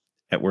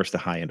at worst a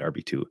high-end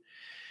RB2.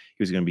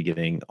 He was going to be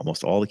getting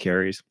almost all the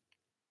carries.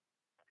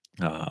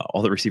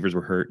 All the receivers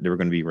were hurt. They were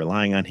going to be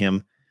relying on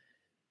him.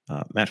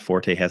 Matt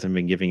Forte hasn't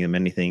been giving them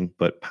anything,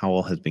 but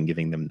Powell has been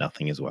giving them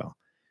nothing as well.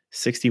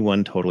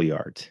 61 total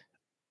yards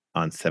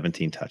on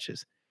 17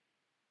 touches.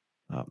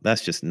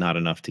 That's just not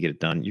enough to get it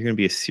done. You're going to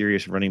be a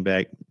serious running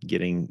back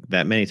getting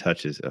that many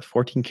touches.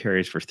 14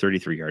 carries for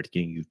 33 yards,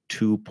 getting you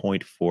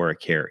 2.4 a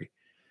carry.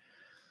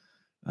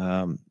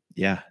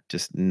 Yeah,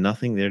 just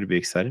nothing there to be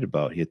excited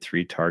about. He had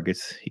 3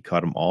 targets. He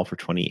caught them all for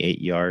 28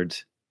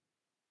 yards,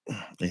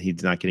 and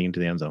he's not getting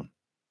into the end zone.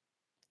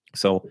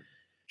 So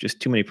just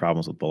too many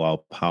problems with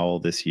Bilal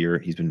Powell this year.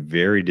 He's been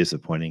very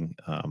disappointing.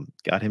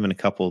 Got him in a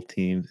couple of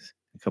teams,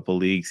 a couple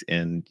of leagues,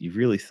 and you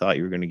really thought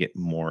you were going to get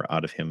more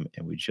out of him,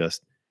 and we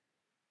just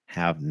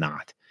have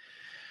not.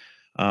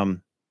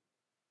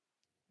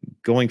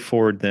 Going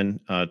forward then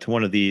to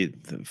one of the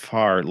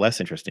far less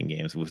interesting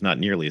games, it was not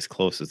nearly as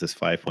close as this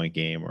 5-point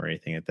game or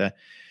anything like that.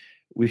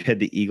 We've had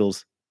the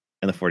Eagles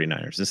and the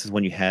 49ers. This is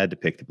when you had to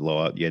pick the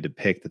blowout. You had to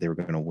pick that they were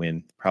going to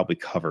win, probably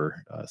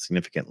cover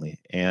significantly,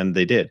 and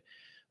they did.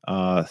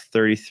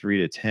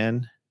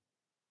 33-10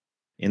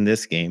 in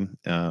this game.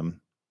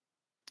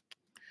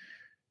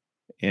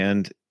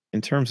 And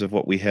in terms of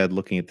what we had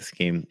looking at this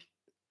game,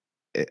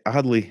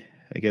 oddly,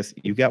 I guess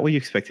you got what you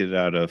expected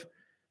out of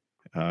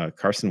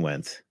Carson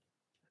Wentz.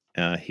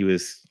 He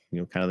was,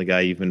 kind of the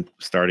guy you've been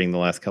starting the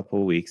last couple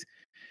of weeks,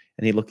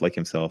 and he looked like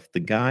himself. The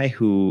guy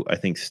who I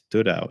think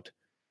stood out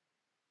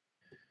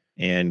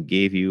and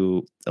gave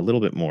you a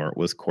little bit more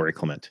was Corey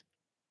Clement.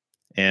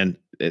 And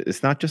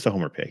it's not just a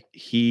homer pick.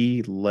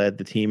 He led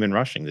the team in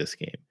rushing this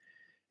game.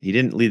 He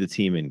didn't lead the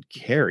team in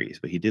carries,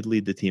 but he did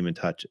lead the team in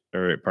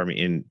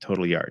in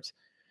total yards.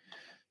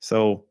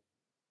 So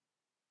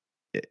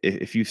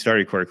if you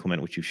started Corey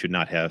Clement, which you should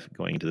not have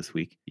going into this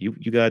week, you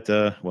got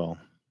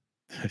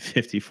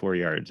 54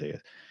 yards, I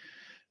guess.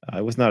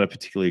 It was not a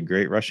particularly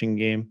great rushing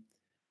game,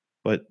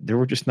 but there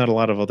were just not a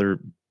lot of other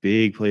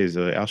big plays.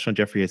 Alshon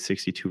Jeffrey had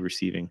 62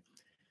 receiving.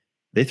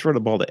 They throw the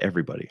ball to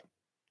everybody.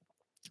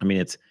 I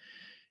mean, it's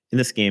in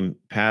this game,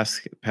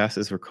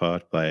 passes were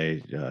caught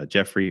by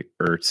Jeffrey,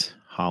 Ertz,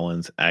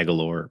 Hollins,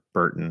 Aguilar,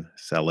 Burton,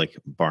 Selleck,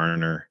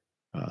 Barner,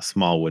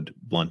 Smallwood,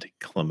 Blunt,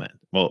 Clement.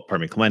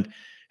 Clement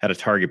had a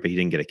target, but he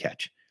didn't get a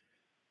catch.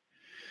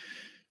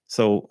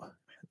 So,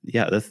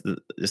 yeah, that's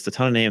just a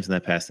ton of names in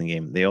that passing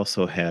game. They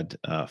also had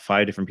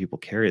 5 different people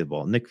carry the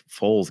ball. Nick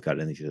Foles got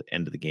in the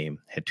end of the game,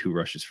 had 2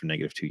 rushes for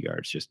 -2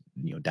 yards, just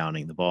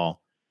downing the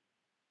ball.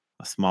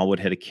 Smallwood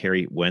had a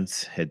carry.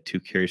 Wentz had 2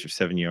 carries for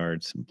 7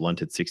 yards.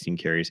 Blunt had 16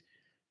 carries.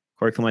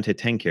 Corey Clement had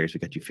 10 carries. We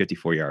got you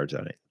 54 yards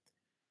on it.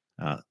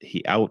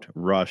 He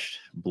outrushed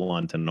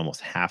Blunt on almost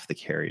half the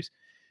carries.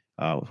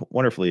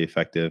 Wonderfully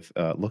effective.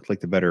 Looked like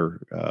the better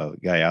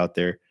guy out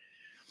there.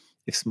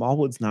 If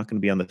Smallwood's not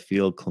going to be on the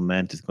field,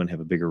 Clement is going to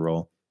have a bigger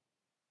role.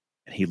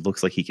 And he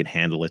looks like he can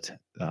handle it.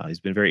 He's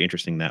been very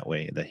interesting that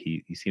way, that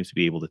he seems to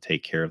be able to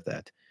take care of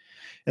that.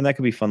 And that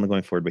could be fun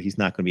going forward, but he's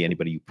not going to be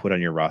anybody you put on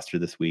your roster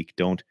this week.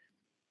 Don't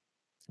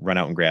run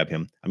out and grab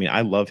him. I mean,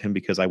 I love him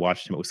because I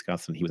watched him at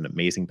Wisconsin. He was an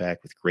amazing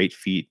back with great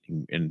feet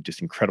and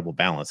just incredible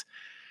balance.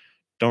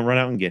 Don't run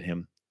out and get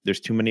him. There's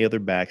too many other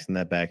backs in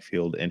that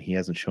backfield, and he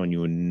hasn't shown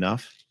you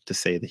enough to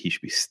say that he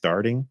should be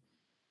starting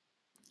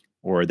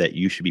or that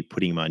you should be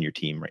putting him on your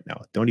team right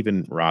now. Don't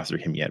even roster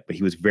him yet, but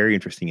he was very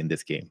interesting in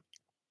this game.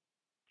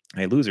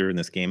 A loser in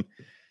this game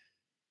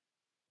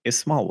is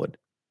Smallwood.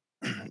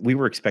 We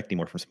were expecting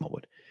more from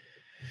Smallwood.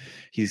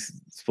 He's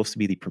supposed to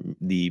be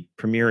the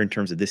premier in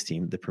terms of this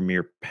team, the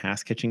premier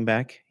pass catching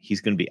back. He's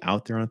going to be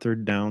out there on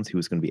third downs. He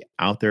was going to be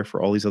out there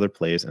for all these other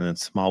plays. And then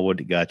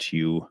Smallwood got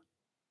you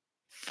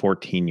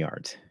 14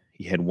 yards.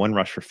 He had 1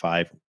 rush for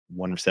 5,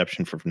 1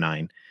 reception for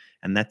 9.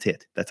 And that's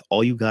it. That's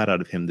all you got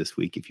out of him this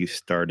week if you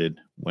started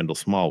Wendell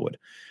Smallwood.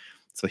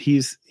 So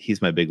he's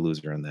my big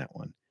loser on that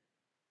one.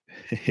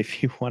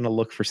 If you want to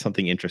look for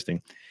something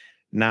interesting,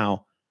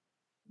 now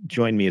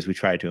join me as we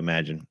try to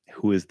imagine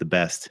who is the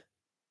best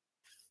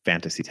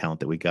fantasy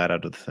talent that we got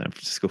out of the San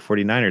Francisco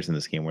 49ers in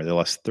this game where they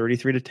lost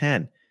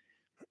 33-10.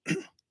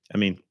 I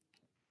mean,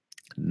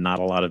 not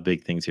a lot of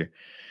big things here.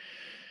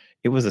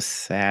 It was a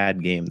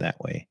sad game that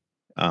way.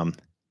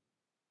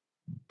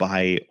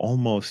 By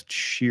almost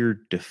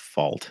sheer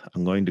default,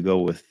 I'm going to go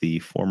with the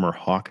former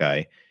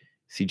Hawkeye,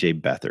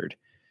 CJ Beathard.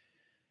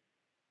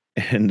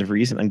 And the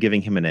reason I'm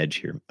giving him an edge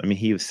here, I mean,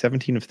 he was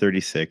 17 of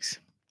 36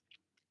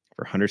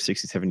 for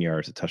 167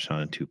 yards, a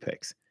touchdown, and 2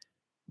 picks.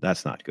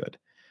 That's not good.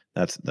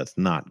 That's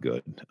not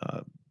good.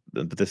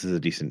 But this is a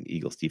decent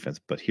Eagles defense.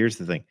 But here's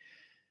the thing.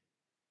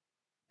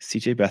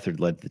 CJ Beathard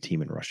led the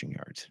team in rushing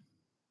yards.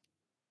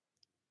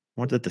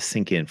 I want that to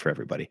sink in for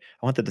everybody.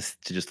 I want that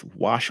to just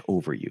wash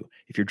over you.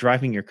 If you're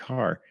driving your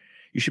car,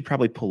 you should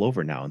probably pull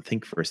over now and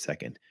think for a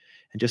second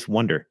and just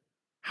wonder,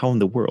 how in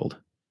the world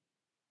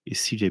is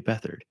CJ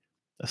Beathard,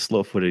 a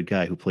slow-footed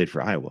guy who played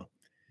for Iowa,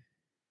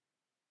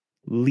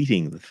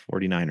 leading the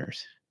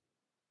 49ers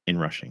in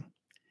rushing?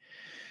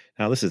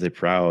 Now, this is a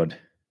proud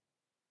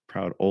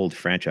old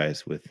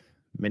franchise with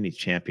many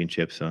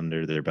championships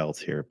under their belts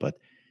here, but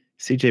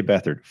CJ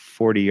Beathard,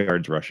 40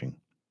 yards rushing,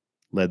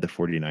 led the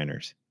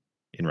 49ers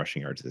in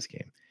rushing yards this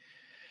game.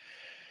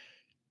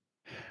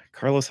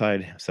 Carlos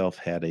Hyde himself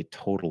had a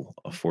total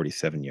of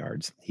 47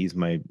 yards. He's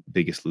my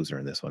biggest loser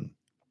in this one.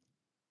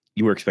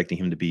 You were expecting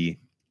him to be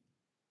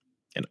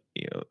an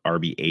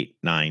RB 8,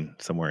 9,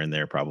 somewhere in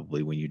there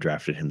probably when you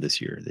drafted him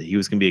this year. That he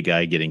was going to be a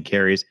guy getting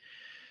carries.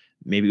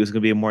 Maybe it was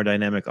going to be a more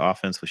dynamic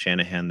offense with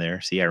Shanahan there.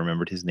 See, I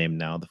remembered his name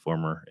now, the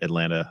former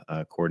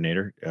Atlanta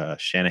coordinator. Kyle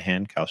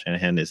Shanahan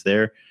is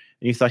there.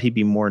 And you thought he'd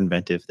be more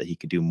inventive, that he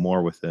could do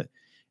more with it,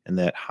 and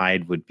that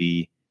Hyde would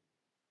be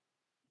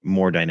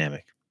more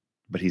dynamic.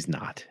 But he's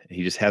not.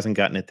 He just hasn't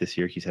gotten it this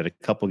year. He's had a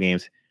couple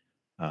games.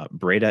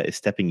 Breda is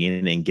stepping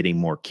in and getting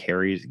more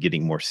carries,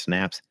 getting more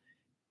snaps,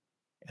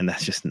 and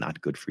that's just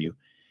not good for you.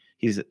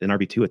 He's an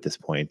RB2 at this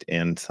point,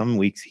 and some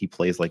weeks he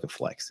plays like a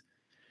flex.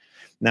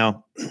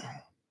 Now,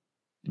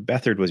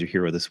 Beathard was your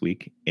hero this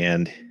week,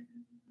 and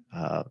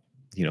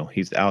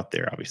he's out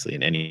there obviously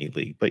in any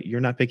league, but you're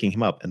not picking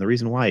him up. And the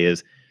reason why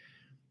is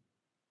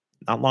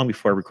not long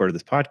before I recorded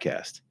this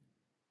podcast,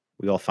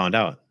 we all found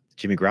out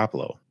Jimmy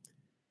Garoppolo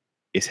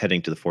is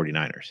heading to the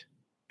 49ers.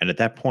 And at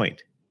that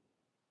point,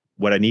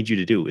 what I need you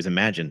to do is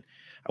imagine,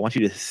 I want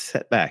you to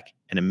sit back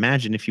and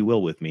imagine, if you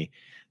will, with me,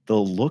 the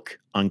look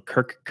on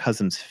Kirk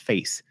Cousins'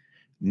 face,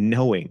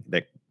 knowing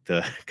that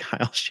the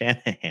Kyle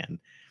Shanahan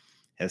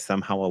has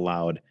somehow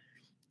allowed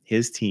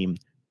his team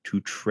to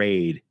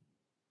trade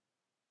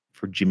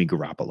for Jimmy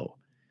Garoppolo.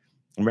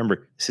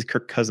 Remember, this is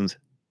Kirk Cousins,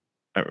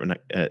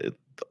 the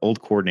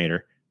old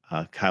coordinator,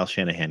 Kyle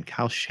Shanahan.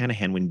 Kyle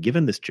Shanahan, when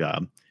given this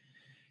job,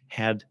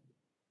 had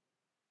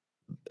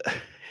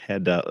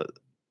John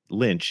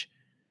Lynch,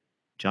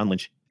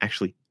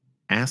 actually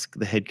ask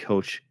the head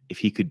coach if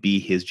he could be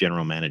his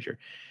general manager.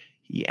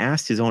 He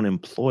asked his own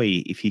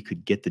employee if he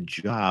could get the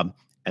job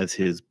as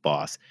his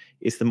boss.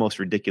 It's the most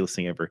ridiculous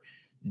thing ever.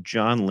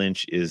 John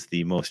Lynch is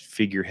the most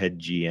figurehead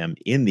GM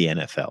in the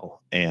NFL.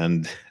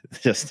 And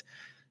just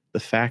the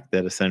fact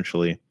that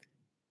essentially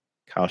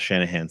Kyle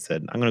Shanahan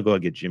said, I'm going to go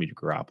and get Jimmy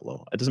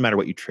Garoppolo. It doesn't matter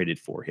what you traded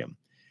for him,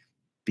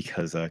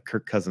 because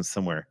Kirk Cousins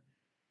somewhere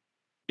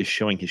is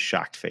showing his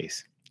shocked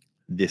face.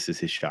 This is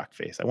his shocked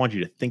face. I want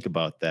you to think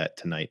about that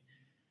tonight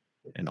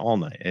and all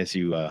night as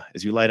you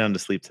lie down to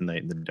sleep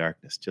tonight in the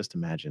darkness. Just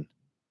imagine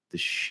the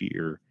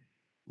sheer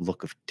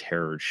look of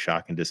terror,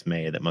 shock, and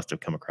dismay that must have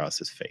come across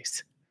his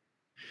face.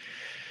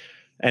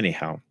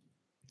 Anyhow,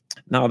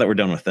 now that we're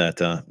done with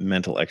that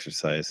mental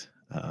exercise,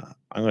 I'm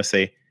going to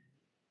say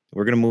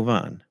we're going to move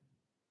on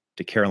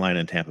to Carolina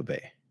and Tampa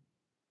Bay,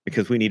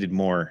 because we needed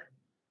more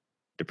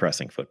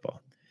depressing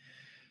football.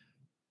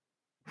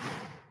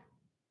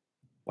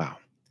 Wow.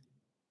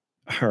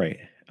 All right.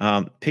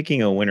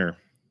 Picking a winner,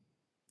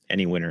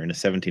 any winner in a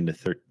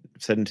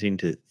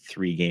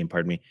 17-3 game,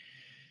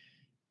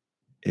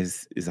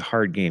 is a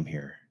hard game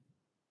here.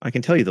 I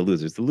can tell you the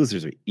losers. The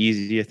losers are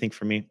easy, I think,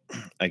 for me.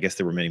 I guess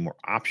there were many more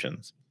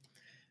options,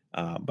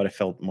 but I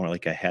felt more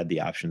like I had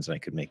the options and I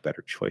could make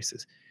better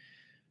choices.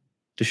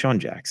 Deshaun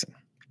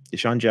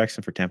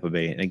Jackson for Tampa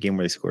Bay in a game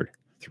where they scored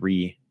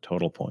 3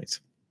 total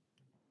points.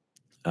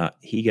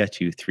 He got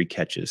you 3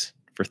 catches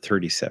for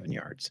 37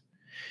 yards.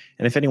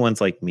 And if anyone's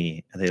like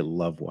me, and they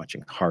love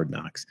watching Hard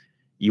Knocks,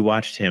 you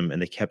watched him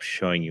and they kept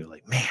showing you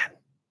like, man,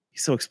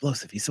 he's so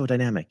explosive. He's so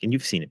dynamic. And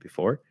you've seen it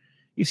before.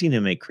 You've seen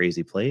him make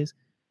crazy plays.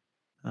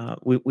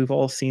 We've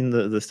all seen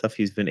the stuff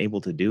he's been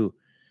able to do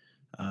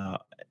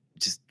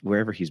just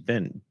wherever he's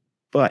been,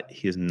 but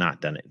he has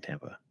not done it in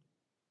Tampa.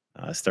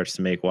 Starts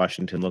to make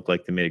Washington look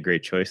like they made a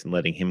great choice in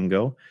letting him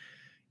go,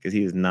 because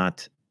he has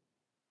not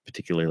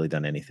particularly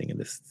done anything in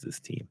this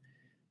team.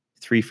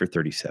 3 for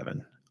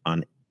 37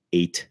 on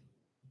 8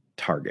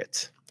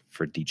 targets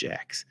for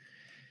Djax.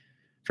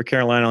 For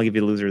Carolina, I'll give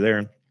you the loser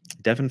there.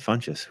 Devin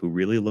Funchess, who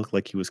really looked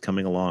like he was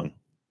coming along.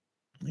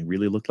 He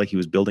really looked like he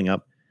was building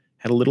up.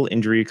 Had a little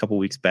injury a couple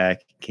weeks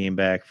back, came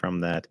back from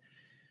that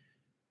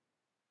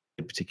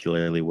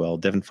particularly well.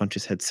 Devin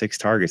Funchess had 6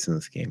 targets in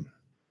this game.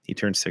 He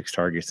turned 6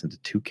 targets into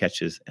 2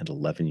 catches and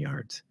 11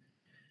 yards.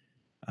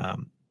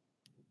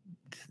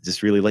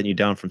 Just really letting you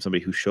down from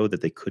somebody who showed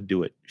that they could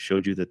do it,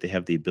 showed you that they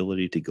have the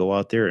ability to go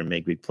out there and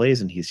make big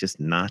plays, and he's just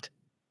not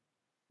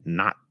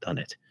done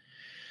it.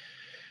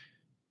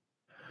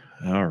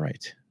 All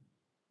right.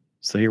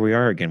 So here we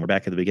are again. We're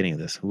back at the beginning of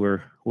this. Who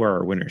are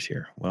our winners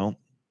here? Well,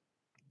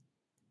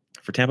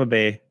 for Tampa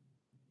Bay,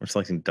 we're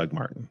selecting Doug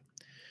Martin.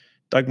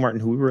 Doug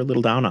Martin, who we were a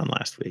little down on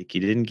last week. He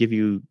didn't give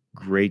you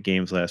great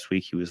games last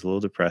week. He was a little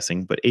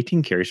depressing, but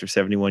 18 carries for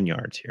 71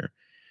 yards here.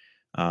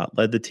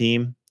 Led the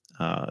team.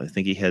 I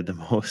think he had the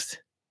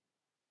most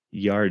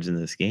yards in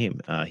this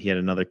game. He had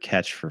another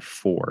catch for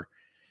 4.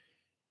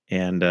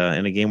 And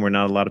in a game where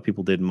not a lot of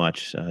people did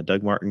much,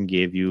 Doug Martin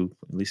gave you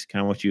at least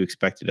kind of what you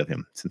expected of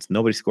him. Since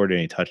nobody scored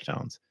any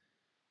touchdowns,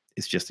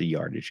 it's just a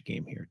yardage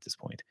game here at this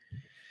point.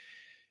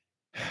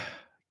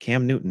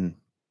 Cam Newton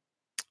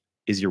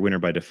is your winner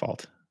by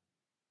default.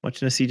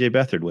 Much in a CJ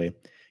Beathard way,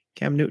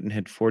 Cam Newton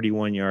had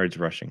 41 yards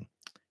rushing.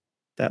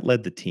 That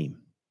led the team.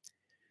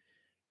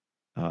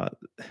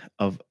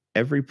 Of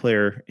every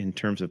player in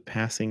terms of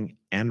passing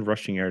and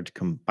rushing yards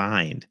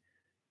combined,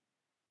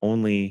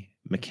 only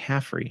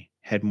McCaffrey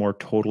had more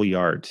total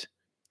yards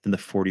than the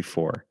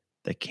 44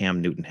 that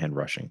Cam Newton had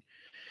rushing.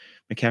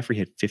 McCaffrey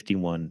had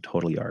 51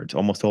 total yards,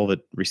 almost all of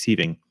it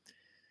receiving,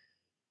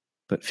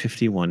 but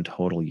 51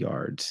 total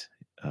yards.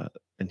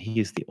 And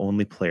he is the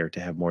only player to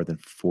have more than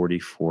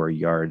 44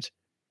 yards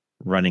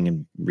running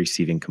and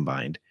receiving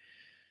combined.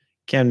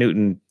 Cam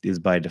Newton is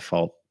by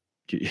default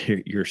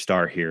your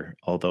star here.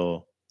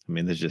 Although, I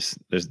mean,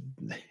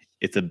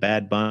 it's a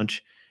bad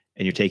bunch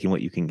and you're taking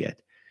what you can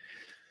get.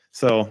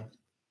 So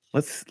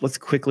let's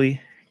quickly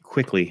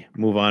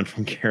move on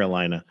from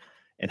Carolina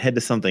and head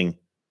to something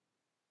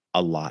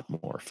a lot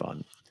more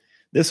fun.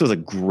 This was a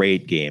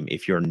great game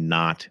if you're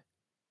not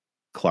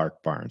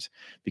Clark Barnes,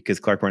 because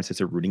Clark Barnes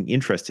has a rooting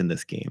interest in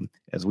this game.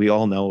 As we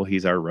all know,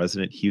 he's our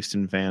resident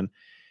Houston fan,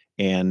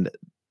 and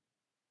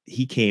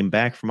he came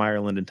back from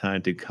Ireland in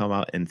time to come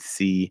out and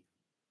see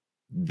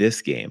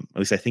this game. At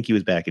least I think he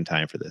was back in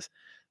time for this.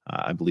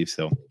 I believe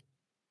so.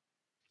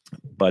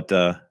 But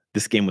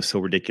this game was so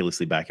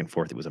ridiculously back and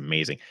forth. It was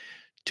amazing.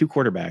 2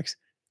 quarterbacks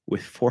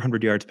with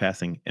 400 yards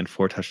passing and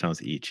 4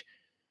 touchdowns each.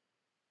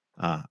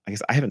 I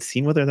guess I haven't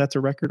seen whether that's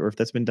a record or if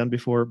that's been done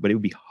before, but it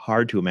would be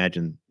hard to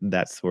imagine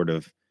that sort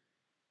of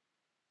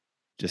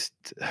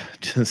just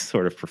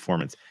sort of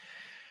performance.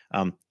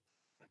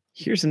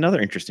 Here's another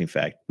interesting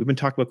fact. We've been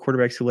talking about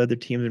quarterbacks who led their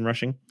teams in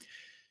rushing.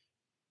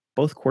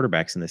 Both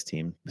quarterbacks in this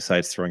team,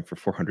 besides throwing for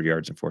 400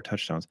 yards and 4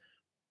 touchdowns,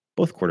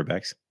 both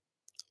quarterbacks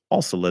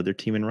also led their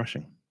team in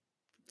rushing.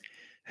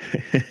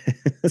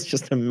 It's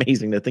just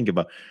amazing to think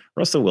about.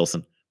 Russell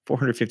Wilson,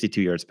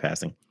 452 yards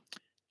passing.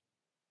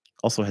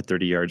 Also had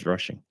 30 yards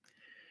rushing.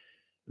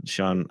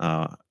 Sean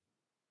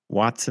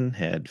Watson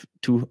had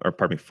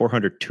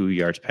 402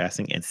 yards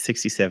passing and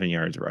 67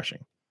 yards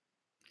rushing.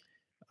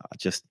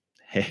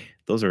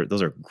 Those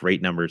are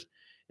great numbers.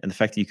 And the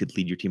fact that you could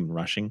lead your team in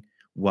rushing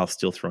while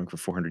still throwing for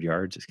 400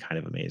 yards is kind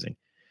of amazing.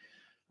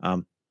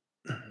 I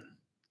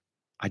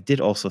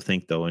did also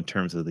think, though, in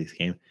terms of this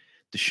game,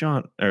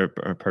 DeAndre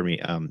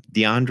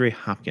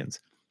Hopkins,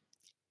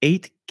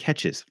 8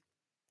 catches,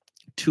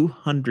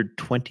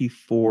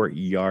 224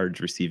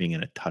 yards receiving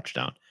and a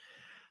touchdown.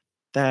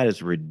 That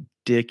is a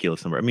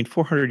ridiculous number. I mean,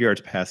 400 yards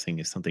passing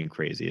is something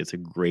crazy. It's a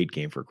great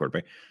game for a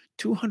quarterback.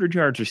 200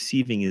 yards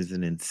receiving is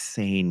an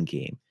insane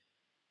game.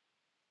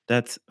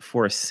 That's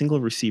for a single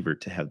receiver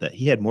to have that.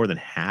 He had more than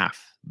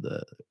half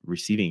the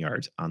receiving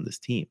yards on this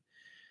team.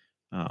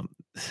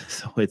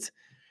 So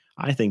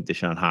I think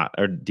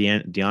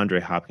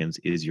DeAndre Hopkins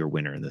is your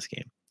winner in this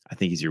game. I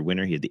think he's your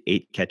winner. He had the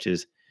 8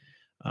 catches.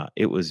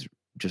 It was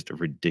just a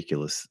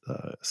ridiculous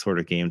sort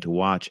of game to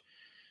watch,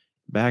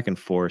 back and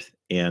forth.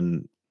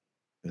 And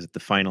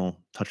the final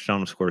touchdown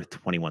was scored with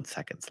 21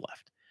 seconds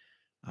left.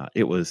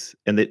 It was,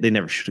 and they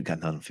never should have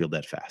gotten down the field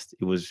that fast.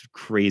 It was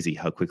crazy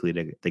how quickly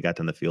they got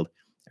down the field.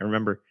 I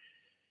remember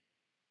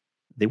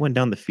they went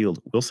down the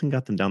field. Wilson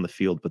got them down the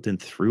field, but then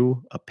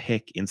threw a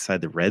pick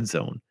inside the red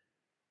zone.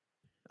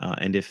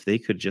 And if they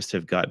could just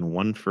have gotten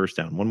one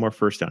more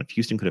first down, if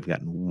Houston could have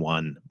gotten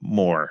one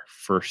more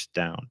first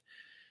down,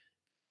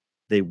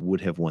 they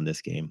would have won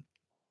this game.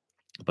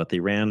 But they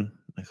ran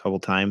a couple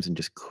times and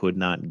just could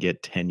not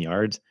get 10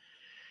 yards,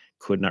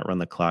 could not run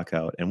the clock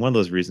out. And one of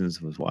those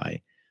reasons was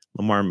why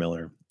Lamar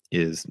Miller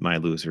is my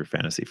loser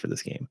fantasy for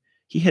this game.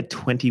 He had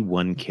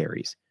 21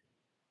 carries.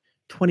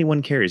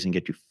 21 carries and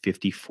get you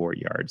 54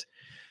 yards.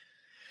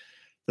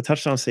 The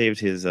touchdown saved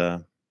his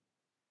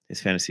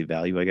fantasy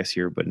value, I guess,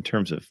 here. But in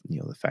terms of,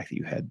 the fact that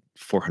you had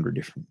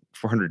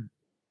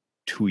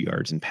 402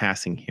 yards in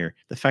passing here,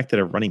 the fact that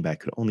a running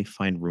back could only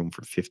find room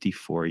for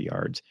 54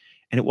 yards,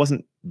 and it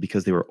wasn't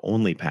because they were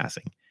only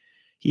passing.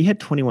 He had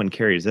 21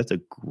 carries. That's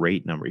a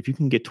great number. If you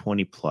can get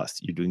 20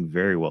 plus, you're doing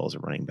very well as a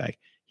running back.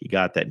 He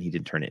got that and he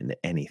didn't turn it into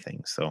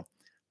anything. So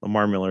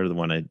Lamar Miller, the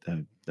one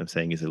I'm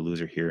saying is a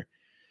loser here.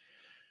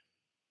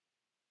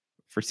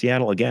 For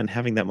Seattle, again,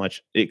 having that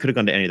much, it could have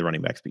gone to any of the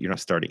running backs, but you're not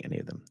starting any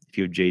of them. If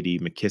you have J.D.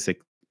 McKissick,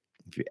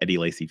 if you have Eddie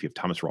Lacy, if you have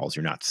Thomas Rawls,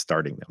 you're not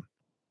starting them,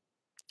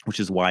 which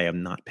is why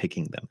I'm not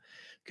picking them,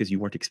 because you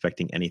weren't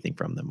expecting anything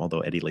from them, although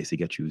Eddie Lacy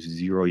gets you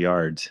 0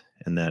 yards,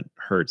 and that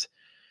hurts.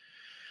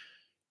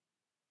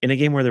 In a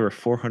game where there were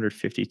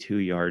 452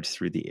 yards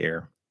through the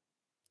air,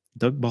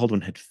 Doug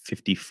Baldwin had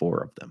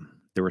 54 of them.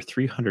 There were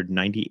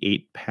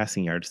 398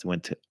 passing yards that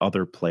went to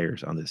other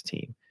players on this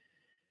team.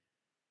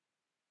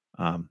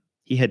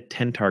 He had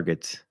 10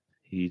 targets.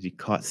 He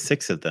caught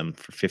 6 of them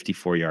for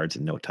 54 yards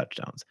and no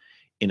touchdowns.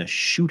 In a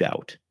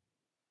shootout,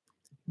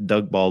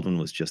 Doug Baldwin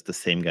was just the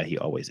same guy he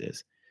always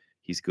is.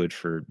 He's good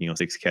for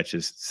 6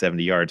 catches,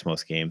 70 yards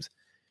most games.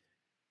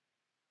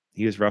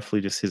 He was roughly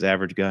just his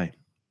average guy.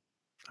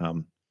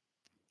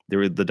 There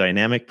were the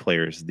dynamic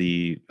players,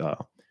 the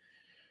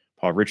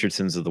Paul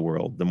Richardsons of the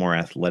world, the more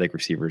athletic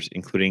receivers,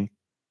 including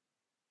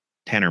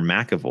Tanner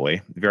McAvoy,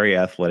 very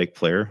athletic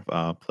player,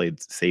 played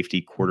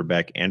safety,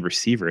 quarterback, and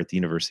receiver at the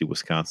University of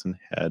Wisconsin.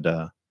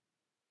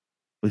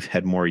 We've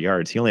had more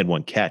yards. He only had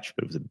 1 catch,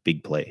 but it was a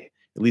big play,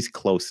 at least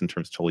close in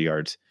terms of total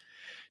yards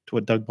to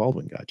what Doug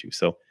Baldwin got you.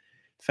 So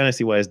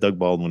fantasy-wise, Doug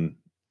Baldwin,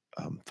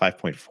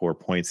 5.4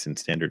 points in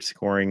standard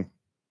scoring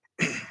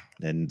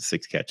and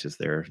 6 catches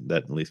there.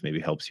 That at least maybe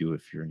helps you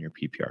if you're in your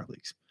PPR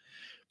leagues.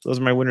 So those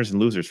are my winners and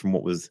losers from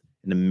what was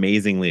an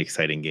amazingly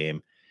exciting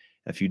game.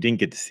 If you didn't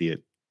get to see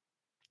it,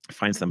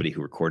 find somebody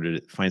who recorded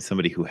it. Find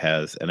somebody who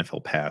has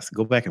NFL Pass.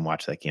 Go back and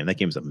watch that game. That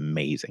game is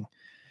amazing.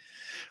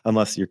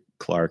 Unless you're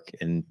Clark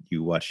and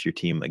you watched your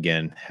team,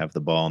 again, have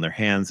the ball in their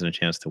hands and a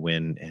chance to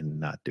win and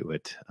not do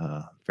it.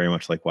 Very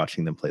much like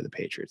watching them play the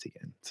Patriots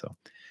again. So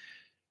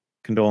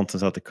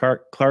condolences out to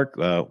Clark.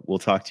 We'll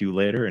talk to you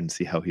later and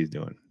see how he's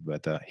doing.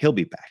 But he'll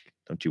be back.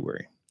 Don't you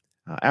worry.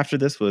 After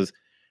this was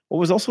what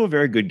was also a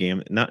very good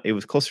game. It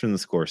was closer than the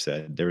score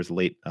said. There was a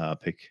late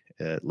pick.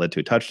 Led to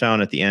a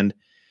touchdown at the end.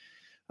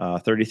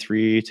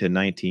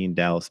 33-19,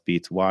 Dallas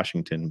beats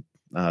Washington.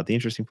 The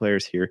interesting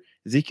players here,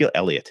 Ezekiel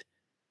Elliott,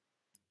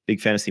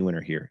 big fantasy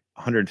winner here,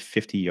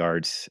 150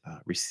 yards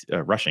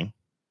rushing.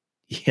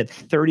 He had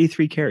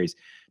 33 carries.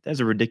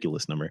 That's a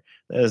ridiculous number.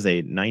 That is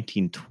a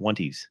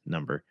 1920s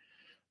number.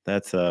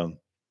 That's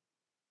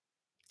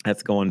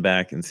going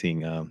back and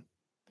seeing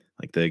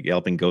like the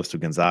Galloping Ghost of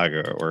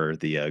Gonzaga or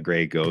the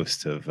Gray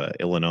Ghost of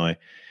Illinois,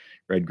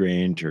 Red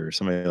Grange or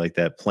somebody like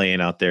that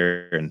playing out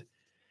there. And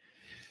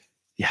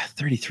yeah,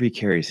 33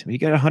 carries. You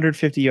got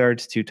 150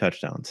 yards, 2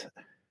 touchdowns.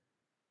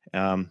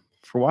 For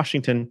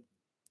Washington,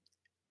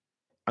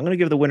 I'm going to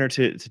give the winner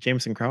to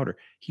Jamison Crowder.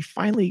 He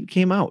finally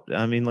came out.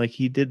 I mean, like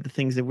he did the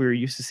things that we were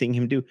used to seeing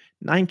him do.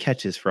 9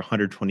 catches for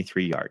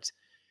 123 yards.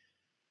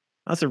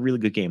 That's a really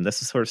good game. That's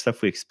the sort of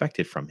stuff we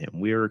expected from him.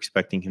 We were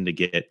expecting him to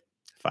get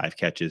 5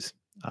 catches,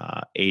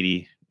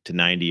 80 to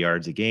 90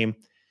 yards a game,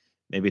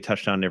 maybe a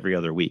touchdown every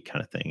other week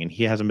kind of thing. And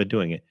he hasn't been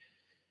doing it.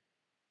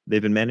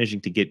 They've been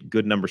managing to get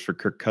good numbers for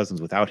Kirk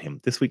Cousins without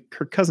him. This week,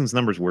 Kirk Cousins'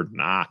 numbers were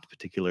not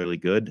particularly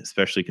good,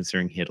 especially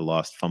considering he had a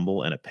lost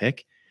fumble and a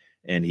pick,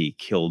 and he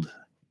killed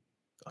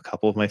a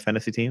couple of my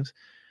fantasy teams.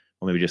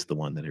 Well, maybe just the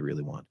one that I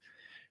really want.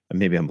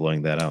 Maybe I'm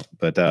blowing that out.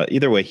 But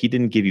either way, he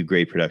didn't give you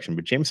great production.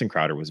 But Jamison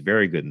Crowder was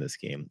very good in this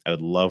game. I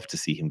would love to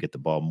see him get the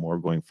ball more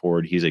going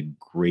forward. He's a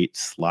great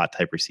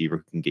slot-type receiver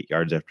who can get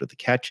yards after the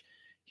catch.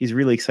 He's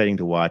really exciting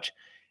to watch.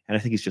 And I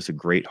think he's just a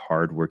great,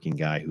 hard-working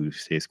guy who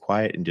stays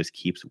quiet and just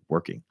keeps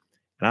working.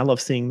 And I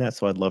love seeing that,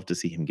 so I'd love to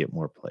see him get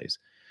more plays.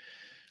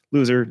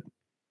 Loser,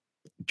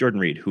 Jordan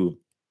Reed, who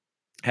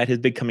had his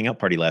big coming out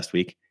party last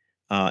week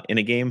in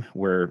a game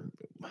where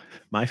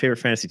my favorite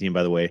fantasy team,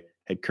 by the way,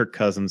 had Kirk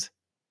Cousins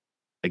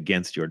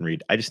against Jordan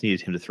Reed. I just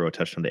needed him to throw a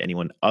touchdown to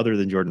anyone other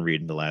than Jordan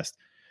Reed in the last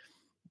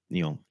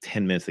 10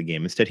 minutes of the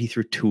game. Instead, he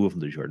threw 2 of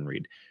them to Jordan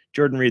Reed.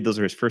 Jordan Reed, those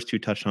are his first 2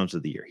 touchdowns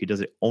of the year. He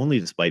does it only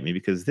to spite me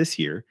because this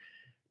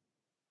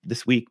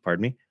week,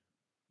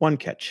 1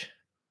 catch,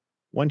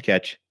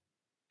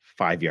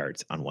 5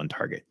 yards on 1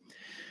 target.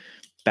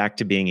 Back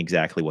to being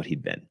exactly what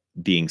he'd been,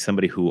 being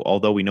somebody who,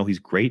 although we know he's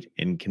great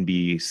and can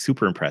be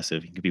super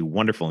impressive, he can be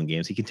wonderful in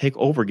games, he can take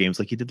over games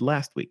like he did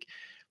last week.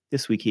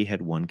 This week, he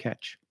had 1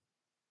 catch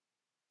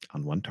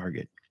on 1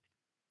 target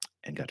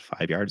and got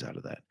 5 yards out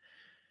of that.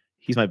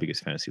 He's my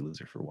biggest fantasy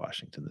loser for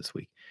Washington this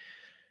week.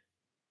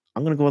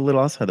 I'm going to go a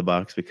little outside the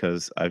box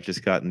because I've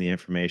just gotten the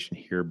information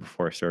here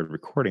before I started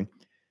recording.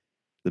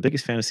 The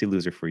biggest fantasy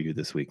loser for you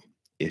this week,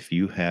 if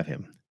you have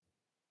him,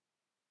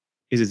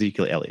 is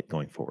Ezekiel Elliott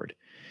going forward.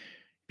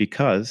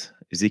 Because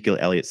Ezekiel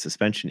Elliott's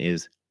suspension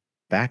is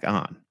back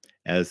on,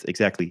 as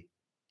exactly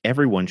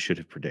everyone should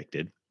have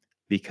predicted,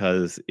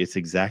 because it's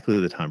exactly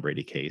the Tom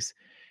Brady case.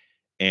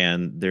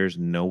 And there's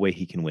no way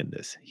he can win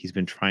this. He's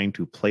been trying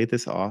to play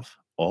this off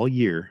all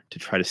year to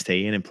try to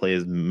stay in and play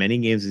as many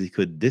games as he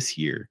could this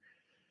year,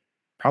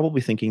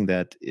 probably thinking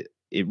that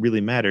it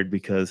really mattered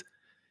because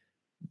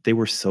they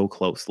were so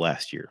close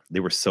last year. They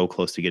were so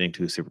close to getting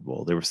to a Super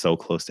Bowl. They were so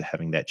close to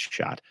having that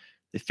shot.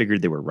 They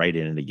figured they were right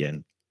in it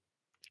again.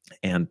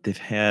 And they've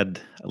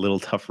had a little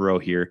tough row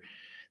here,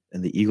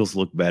 and the Eagles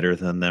look better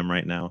than them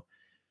right now.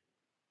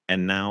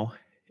 And now,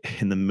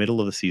 in the middle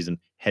of the season,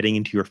 heading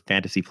into your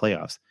fantasy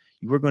playoffs,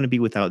 you are going to be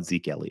without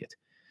Zeke Elliott.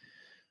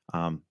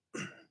 The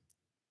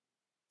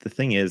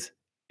thing is,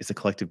 it's a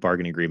collective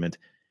bargaining agreement.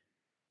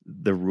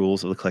 The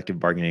rules of the collective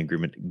bargaining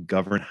agreement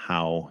govern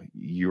how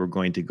you're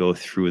going to go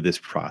through this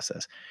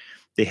process.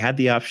 They had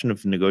the option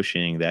of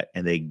negotiating that,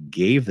 and they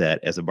gave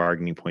that as a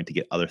bargaining point to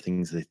get other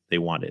things that they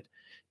wanted.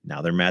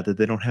 Now they're mad that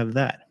they don't have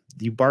that.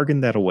 You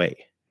bargained that away,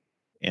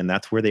 and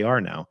that's where they are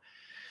now.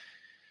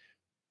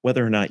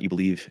 Whether or not you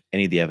believe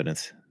any of the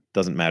evidence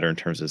doesn't matter in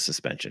terms of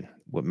suspension.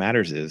 What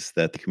matters is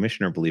that the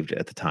commissioner believed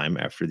at the time,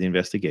 after the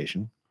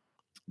investigation,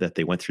 that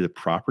they went through the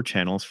proper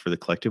channels for the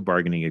collective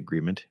bargaining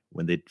agreement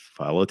when they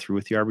followed through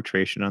with the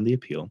arbitration on the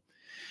appeal,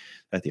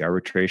 that the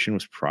arbitration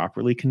was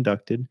properly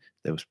conducted,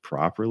 that was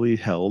properly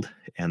held,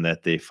 and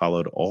that they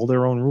followed all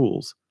their own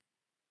rules.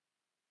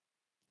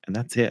 And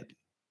that's it.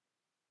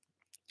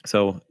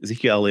 So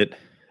Ezekiel Elliott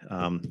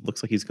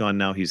looks like he's gone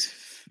now.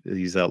 He's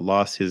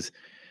lost his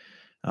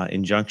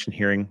injunction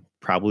hearing,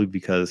 probably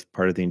because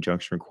part of the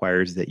injunction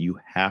requires that you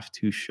have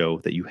to show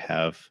that you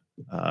have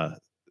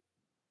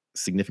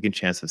significant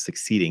chance of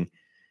succeeding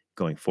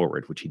going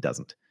forward, which he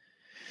doesn't.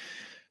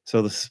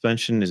 So the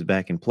suspension is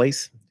back in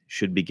place,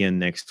 should begin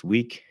next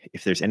week.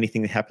 If there's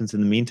anything that happens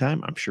in the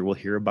meantime, I'm sure we'll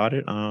hear about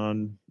it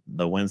on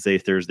the Wednesday,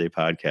 Thursday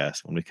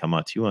podcast when we come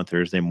out to you on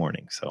Thursday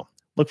morning. So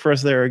look for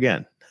us there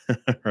again,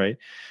 right?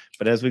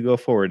 But as we go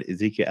forward,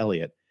 Ezekiel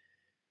Elliott,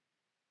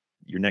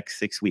 your next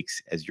 6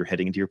 weeks as you're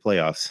heading into your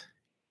playoffs,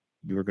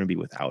 you are going to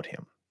be without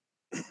him.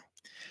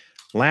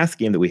 Last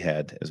game that we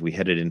had as we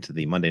headed into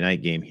the Monday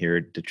night game here,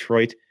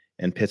 Detroit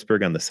and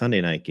Pittsburgh on the Sunday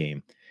night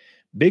game.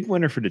 Big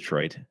winner for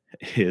Detroit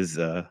is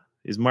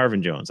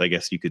Marvin Jones. I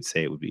guess you could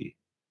say it would be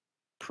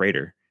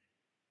Prater.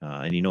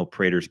 And you know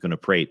Prater's going to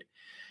prate.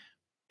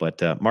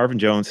 But Marvin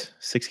Jones,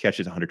 6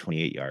 catches,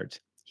 128 yards.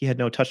 He had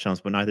no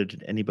touchdowns, but neither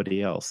did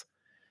anybody else.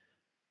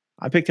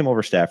 I picked him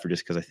over Stafford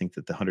just because I think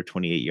that the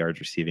 128 yards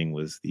receiving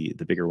was the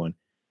bigger one.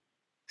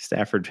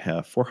 Stafford,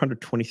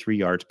 423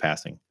 yards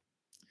passing.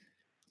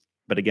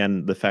 But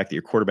again, the fact that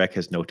your quarterback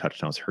has no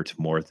touchdowns hurts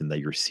more than that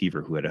your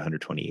receiver who had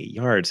 128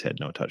 yards had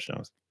no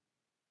touchdowns.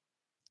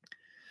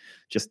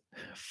 Just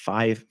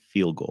 5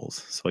 field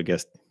goals. So I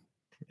guess,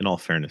 in all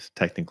fairness,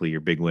 technically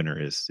your big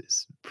winner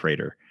is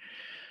Prater.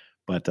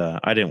 But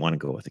I didn't want to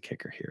go with the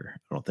kicker here.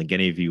 I don't think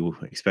any of you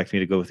expect me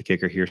to go with the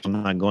kicker here, so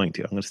I'm not going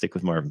to. I'm going to stick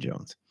with Marvin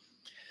Jones.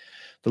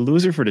 The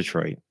loser for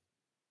Detroit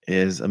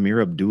is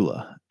Amir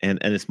Abdullah. And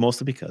it's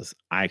mostly because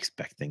I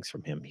expect things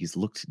from him. He's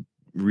looked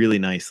really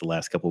nice the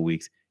last couple of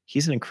weeks.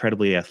 He's an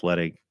incredibly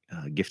athletic,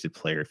 gifted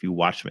player. If you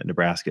watch him at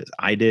Nebraska, as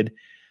I did,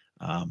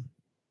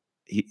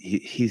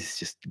 he's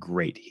just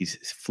great. He's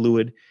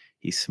fluid.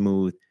 He's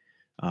smooth.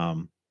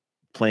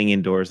 Playing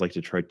indoors like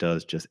Detroit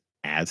does just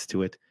adds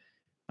to it.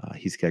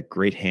 He's got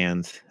great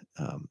hands.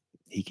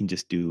 He can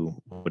just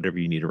do whatever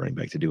you need a running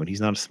back to do. And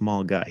he's not a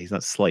small guy. He's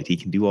not slight. He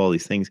can do all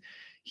these things.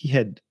 He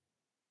had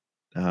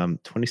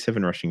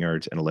 27 rushing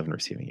yards and 11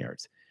 receiving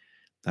yards.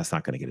 That's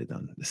not going to get it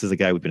done. This is a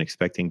guy we've been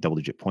expecting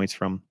double-digit points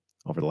from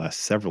over the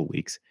last several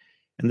weeks.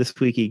 And this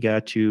week he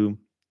got you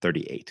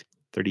 38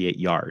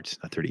 yards,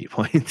 not 38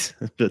 points,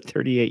 but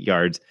 38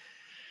 yards,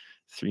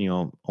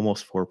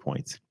 almost 4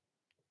 points.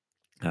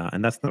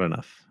 And that's not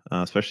enough,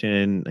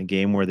 especially in a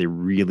game where they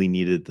really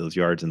needed those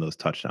yards and those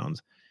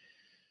touchdowns.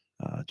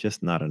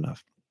 Just not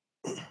enough.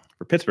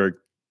 For Pittsburgh,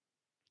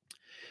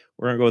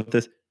 we're going to go with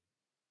this.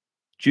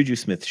 Juju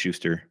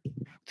Smith-Schuster,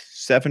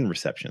 7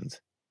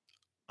 receptions,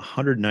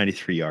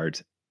 193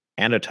 yards,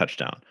 and a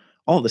touchdown.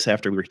 All of this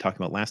after we were talking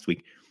about last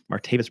week,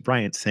 Martavis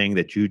Bryant saying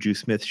that Juju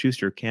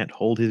Smith-Schuster can't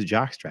hold his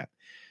jockstrap.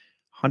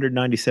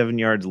 197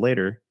 yards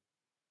later,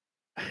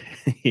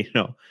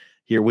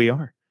 here we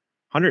are.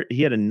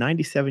 He had a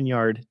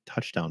 97-yard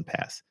touchdown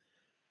pass.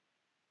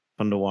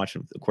 Fun to watch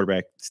him, the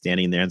quarterback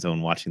standing in the end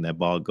zone, watching that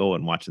ball go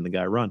and watching the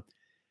guy run.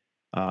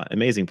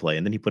 Amazing play.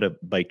 And then he put a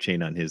bike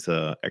chain on his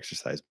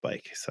exercise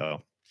bike. So,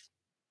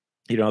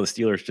 the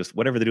Steelers, just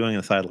whatever they're doing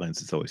on the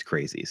sidelines, it's always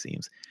crazy, it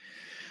seems.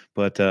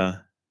 But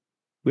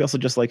we also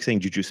just like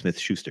saying Juju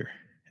Smith-Schuster.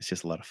 It's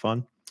just a lot of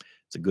fun.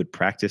 It's a good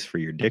practice for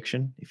your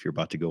diction. If you're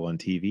about to go on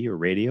TV or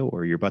radio,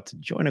 or you're about to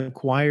join a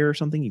choir or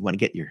something, you want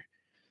to get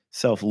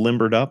yourself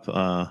limbered up,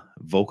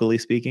 vocally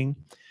speaking.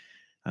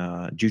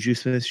 Juju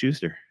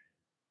Smith-Schuster.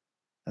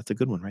 That's a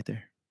good one right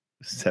there.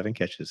 7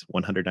 catches,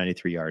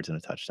 193 yards, and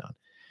a touchdown.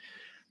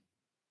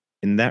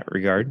 In that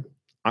regard,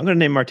 I'm going to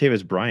name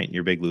Martavis Bryant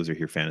your big loser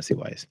here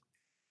fantasy-wise.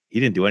 He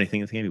didn't do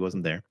anything in this game. He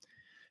wasn't there.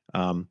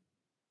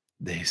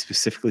 They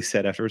specifically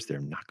said afterwards they're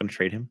not going to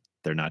trade him.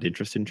 They're not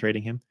interested in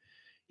trading him.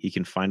 He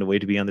can find a way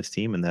to be on this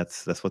team, and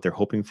that's what they're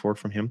hoping for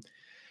from him.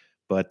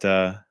 But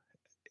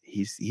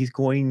he's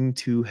going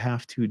to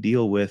have to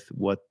deal with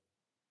what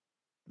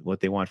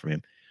they want from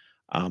him.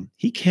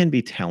 He can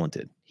be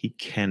talented. He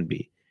can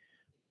be.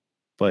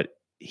 But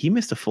he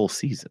missed a full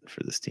season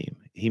for this team.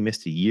 He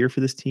missed a year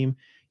for this team.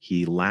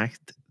 He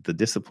lacked the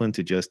discipline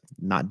to just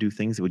not do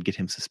things that would get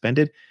him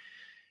suspended.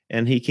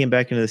 And he came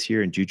back into this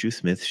year, and Juju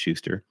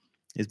Smith-Schuster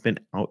has been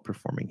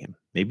outperforming him.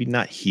 Maybe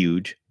not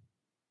huge,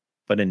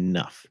 but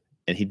enough.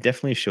 And he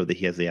definitely showed that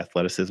he has the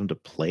athleticism to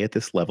play at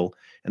this level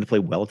and to play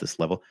well at this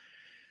level.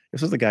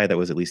 This was the guy that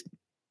was at least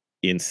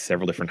in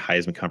several different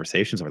Heisman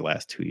conversations over the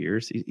last 2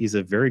 years. He's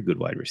a very good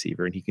wide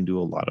receiver, and he can do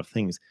a lot of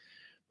things.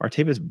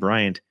 Martavis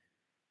Bryant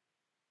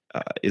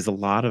is a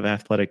lot of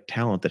athletic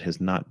talent that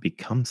has not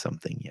become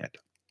something yet.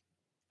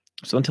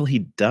 So until he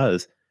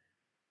does,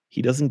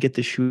 he doesn't get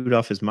to shoot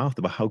off his mouth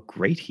about how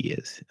great he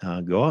is.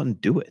 Go out and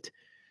do it.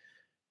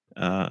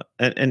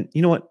 And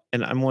you know what?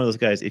 And I'm one of those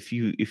guys. If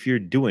you're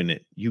doing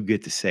it, you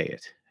get to say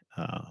it.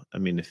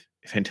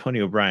 If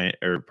Antonio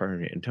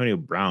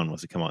Brown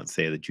was to come out and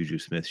say that Juju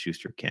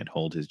Smith-Schuster can't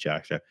hold his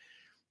jockstrap,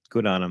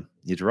 good on him.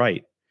 He's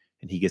right,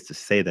 and he gets to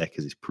say that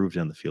because he's proved it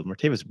on the field.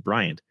 Martavis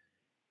Bryant,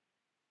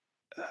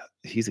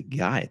 he's a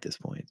guy at this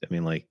point.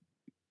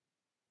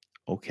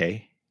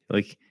 Okay,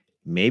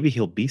 maybe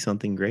he'll be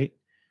something great.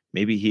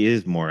 Maybe he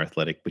is more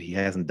athletic, but he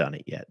hasn't done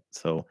it yet.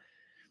 So,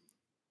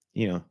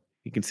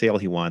 he can say all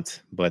he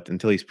wants, but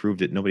until he's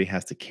proved it, nobody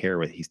has to care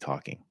what he's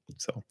talking.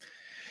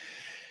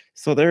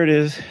 So there it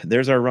is.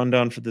 There's our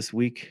rundown for this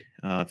week.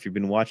 If you've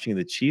been watching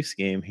the Chiefs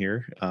game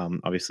here,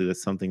 obviously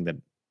that's something that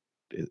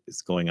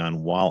is going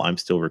on while I'm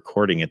still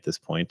recording at this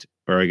point,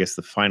 or I guess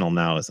the final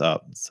now is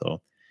up.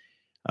 So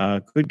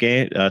good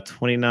game.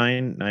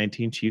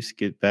 29-19 Chiefs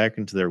get back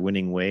into their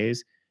winning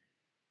ways.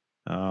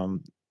 I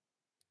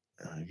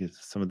get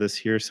some of this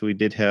here. So we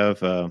did have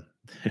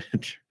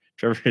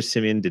Trevor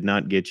Siemian did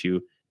not get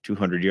you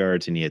 200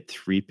 yards, and he had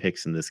 3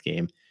 picks in this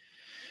game.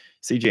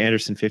 CJ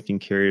Anderson, 15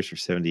 carries for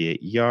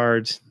 78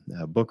 yards.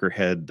 Booker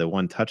had the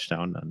 1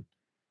 touchdown on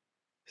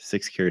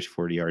 6 carries,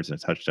 40 yards, and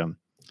a touchdown.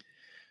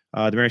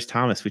 Demaryius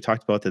Thomas, we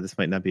talked about that this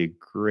might not be a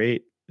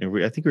great.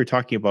 I think we were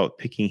talking about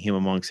picking him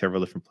among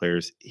several different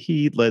players.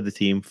 He led the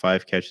team,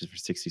 5 catches for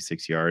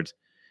 66 yards.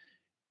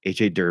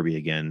 AJ Derby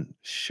again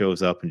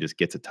shows up and just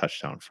gets a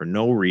touchdown for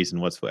no reason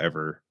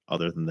whatsoever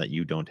other than that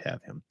you don't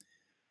have him.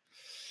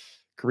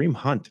 Kareem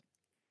Hunt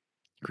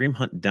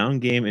down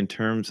game in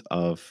terms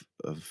of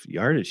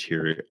yardage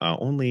here.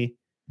 Only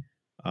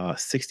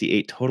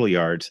 68 total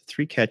yards,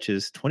 3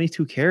 catches,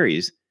 22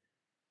 carries,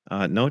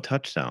 no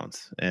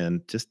touchdowns.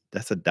 And just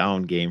that's a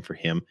down game for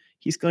him.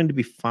 He's going to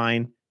be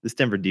fine. This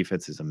Denver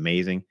defense is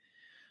amazing.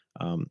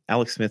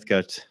 Alex Smith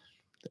got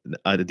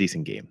a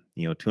decent game,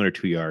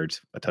 202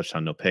 yards, a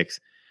touchdown, no picks.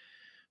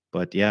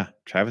 But yeah,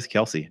 Travis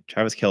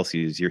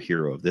Kelce is your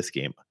hero of this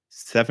game.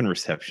 7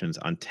 receptions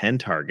on 10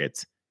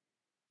 targets,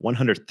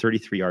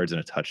 133 yards and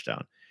a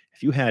touchdown.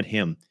 If you had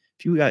him,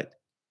 if you got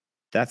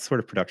that sort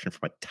of production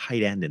from a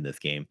tight end in this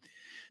game,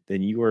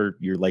 then you're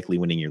likely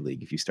winning your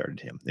league if you started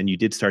him. And you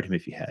did start him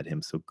if you had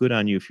him. So good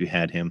on you if you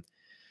had him.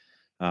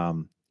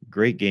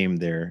 Great game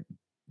there.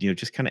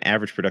 Just kind of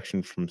average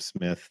production from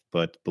Smith,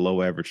 but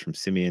below average from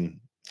Siemian.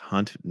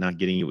 Hunt not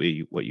getting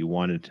you what you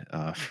wanted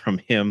from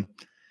him.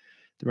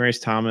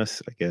 Demaryius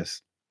Thomas, I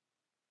guess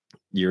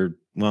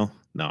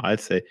I'd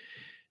say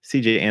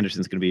CJ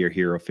Anderson's going to be your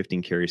hero.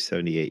 15 carries,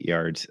 78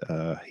 yards.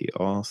 He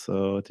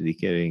also, did he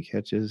get any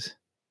catches?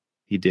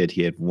 He did.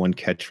 He had 1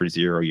 catch for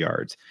 0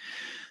 yards.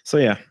 So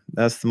yeah,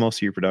 that's the most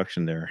of your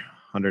production there.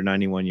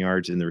 191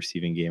 yards in the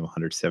receiving game,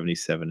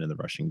 177 in the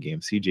rushing game.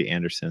 CJ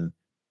Anderson,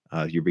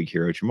 your big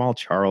hero. Jamal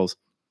Charles,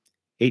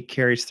 8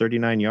 carries,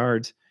 39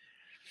 yards,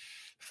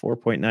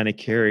 4.9 a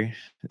carry.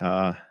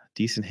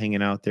 Decent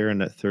hanging out there in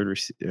that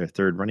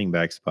third running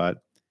back spot.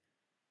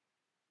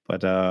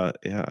 But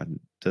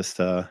just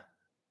a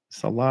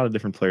lot of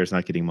different players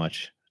not getting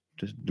much.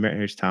 Just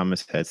Demaryius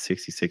Thomas had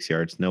 66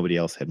 yards. Nobody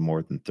else had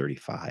more than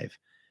 35.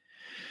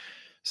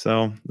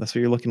 So that's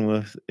what you're looking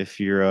with if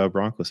you're a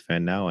Broncos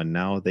fan now. And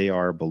now they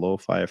are below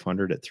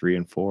 500 at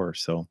 3-4.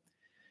 So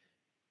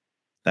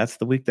that's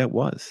the week that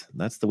was.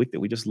 That's the week that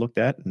we just looked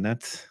at, and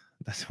that's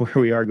where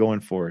we are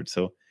going forward.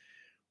 So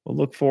we'll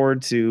look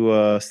forward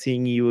to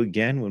seeing you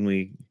again when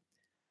we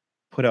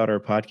put out our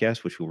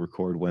podcast, which we'll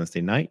record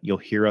Wednesday night. You'll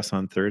hear us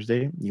on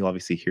Thursday. You'll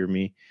obviously hear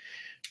me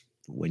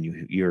when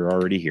you're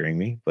already hearing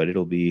me, but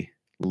it'll be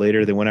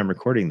later than when I'm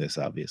recording this,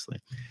 obviously.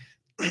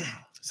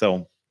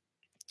 So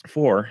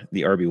for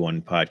the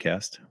RB1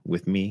 podcast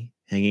with me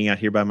hanging out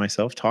here by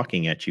myself,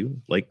 talking at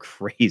you like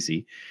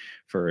crazy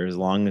for as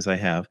long as I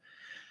have.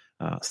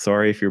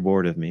 Sorry if you're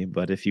bored of me,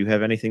 but if you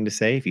have anything to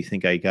say, if you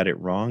think I got it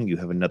wrong, you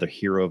have another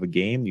hero of a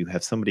game, you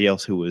have somebody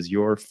else who was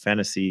your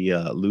fantasy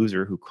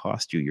loser who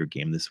cost you your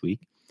game this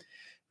week,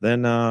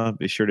 then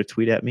be sure to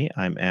tweet at me.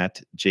 I'm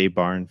at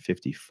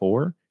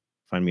jbarn54.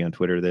 Find me on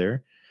Twitter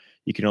there.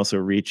 You can also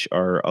reach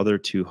our other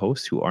 2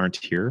 hosts who aren't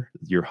here.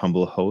 Your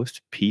humble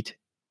host, Pete,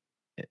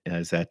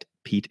 is at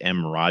Pete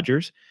M.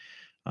 Rogers.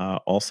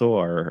 Also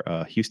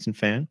our Houston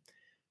fan,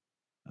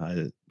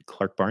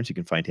 Clark Barnes. You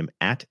can find him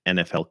at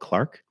NFL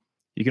Clark.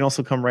 You can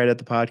also come right at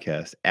the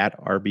podcast at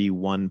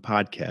RB1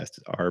 Podcast,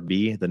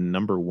 RB, the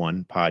number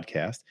 1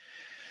 podcast.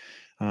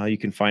 You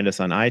can find us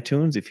on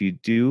iTunes if you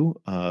do,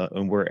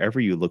 and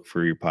wherever you look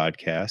for your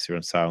podcast, or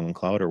on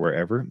SoundCloud or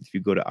wherever. If you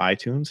go to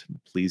iTunes,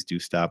 please do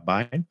stop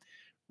by,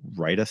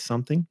 write us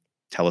something,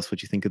 tell us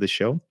what you think of the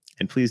show,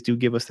 and please do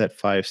give us that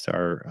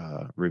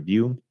 5-star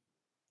review.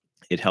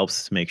 It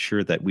helps to make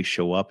sure that we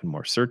show up in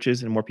more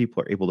searches and more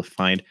people are able to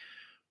find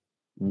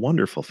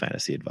wonderful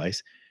fantasy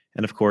advice.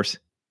 And of course,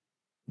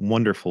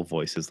 wonderful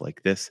voices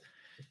like this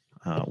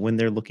when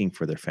they're looking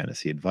for their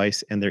fantasy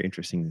advice and their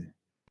interesting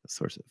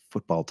source of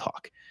football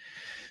talk.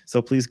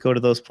 So please go to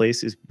those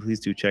places. Please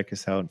do check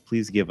us out.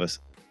 Please give us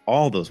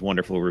all those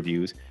wonderful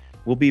reviews.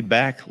 We'll be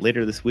back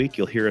later this week.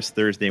 You'll hear us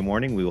Thursday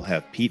morning. We will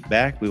have Pete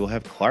back. We will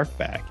have Clark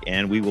back.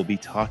 And we will be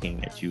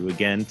talking at you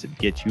again to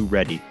get you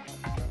ready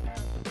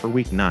for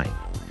week 9.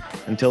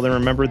 Until then,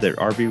 remember that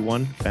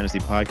RB1 Fantasy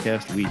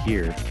Podcast, we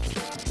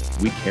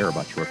care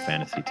about your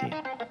fantasy team.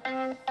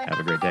 Have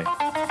a great day.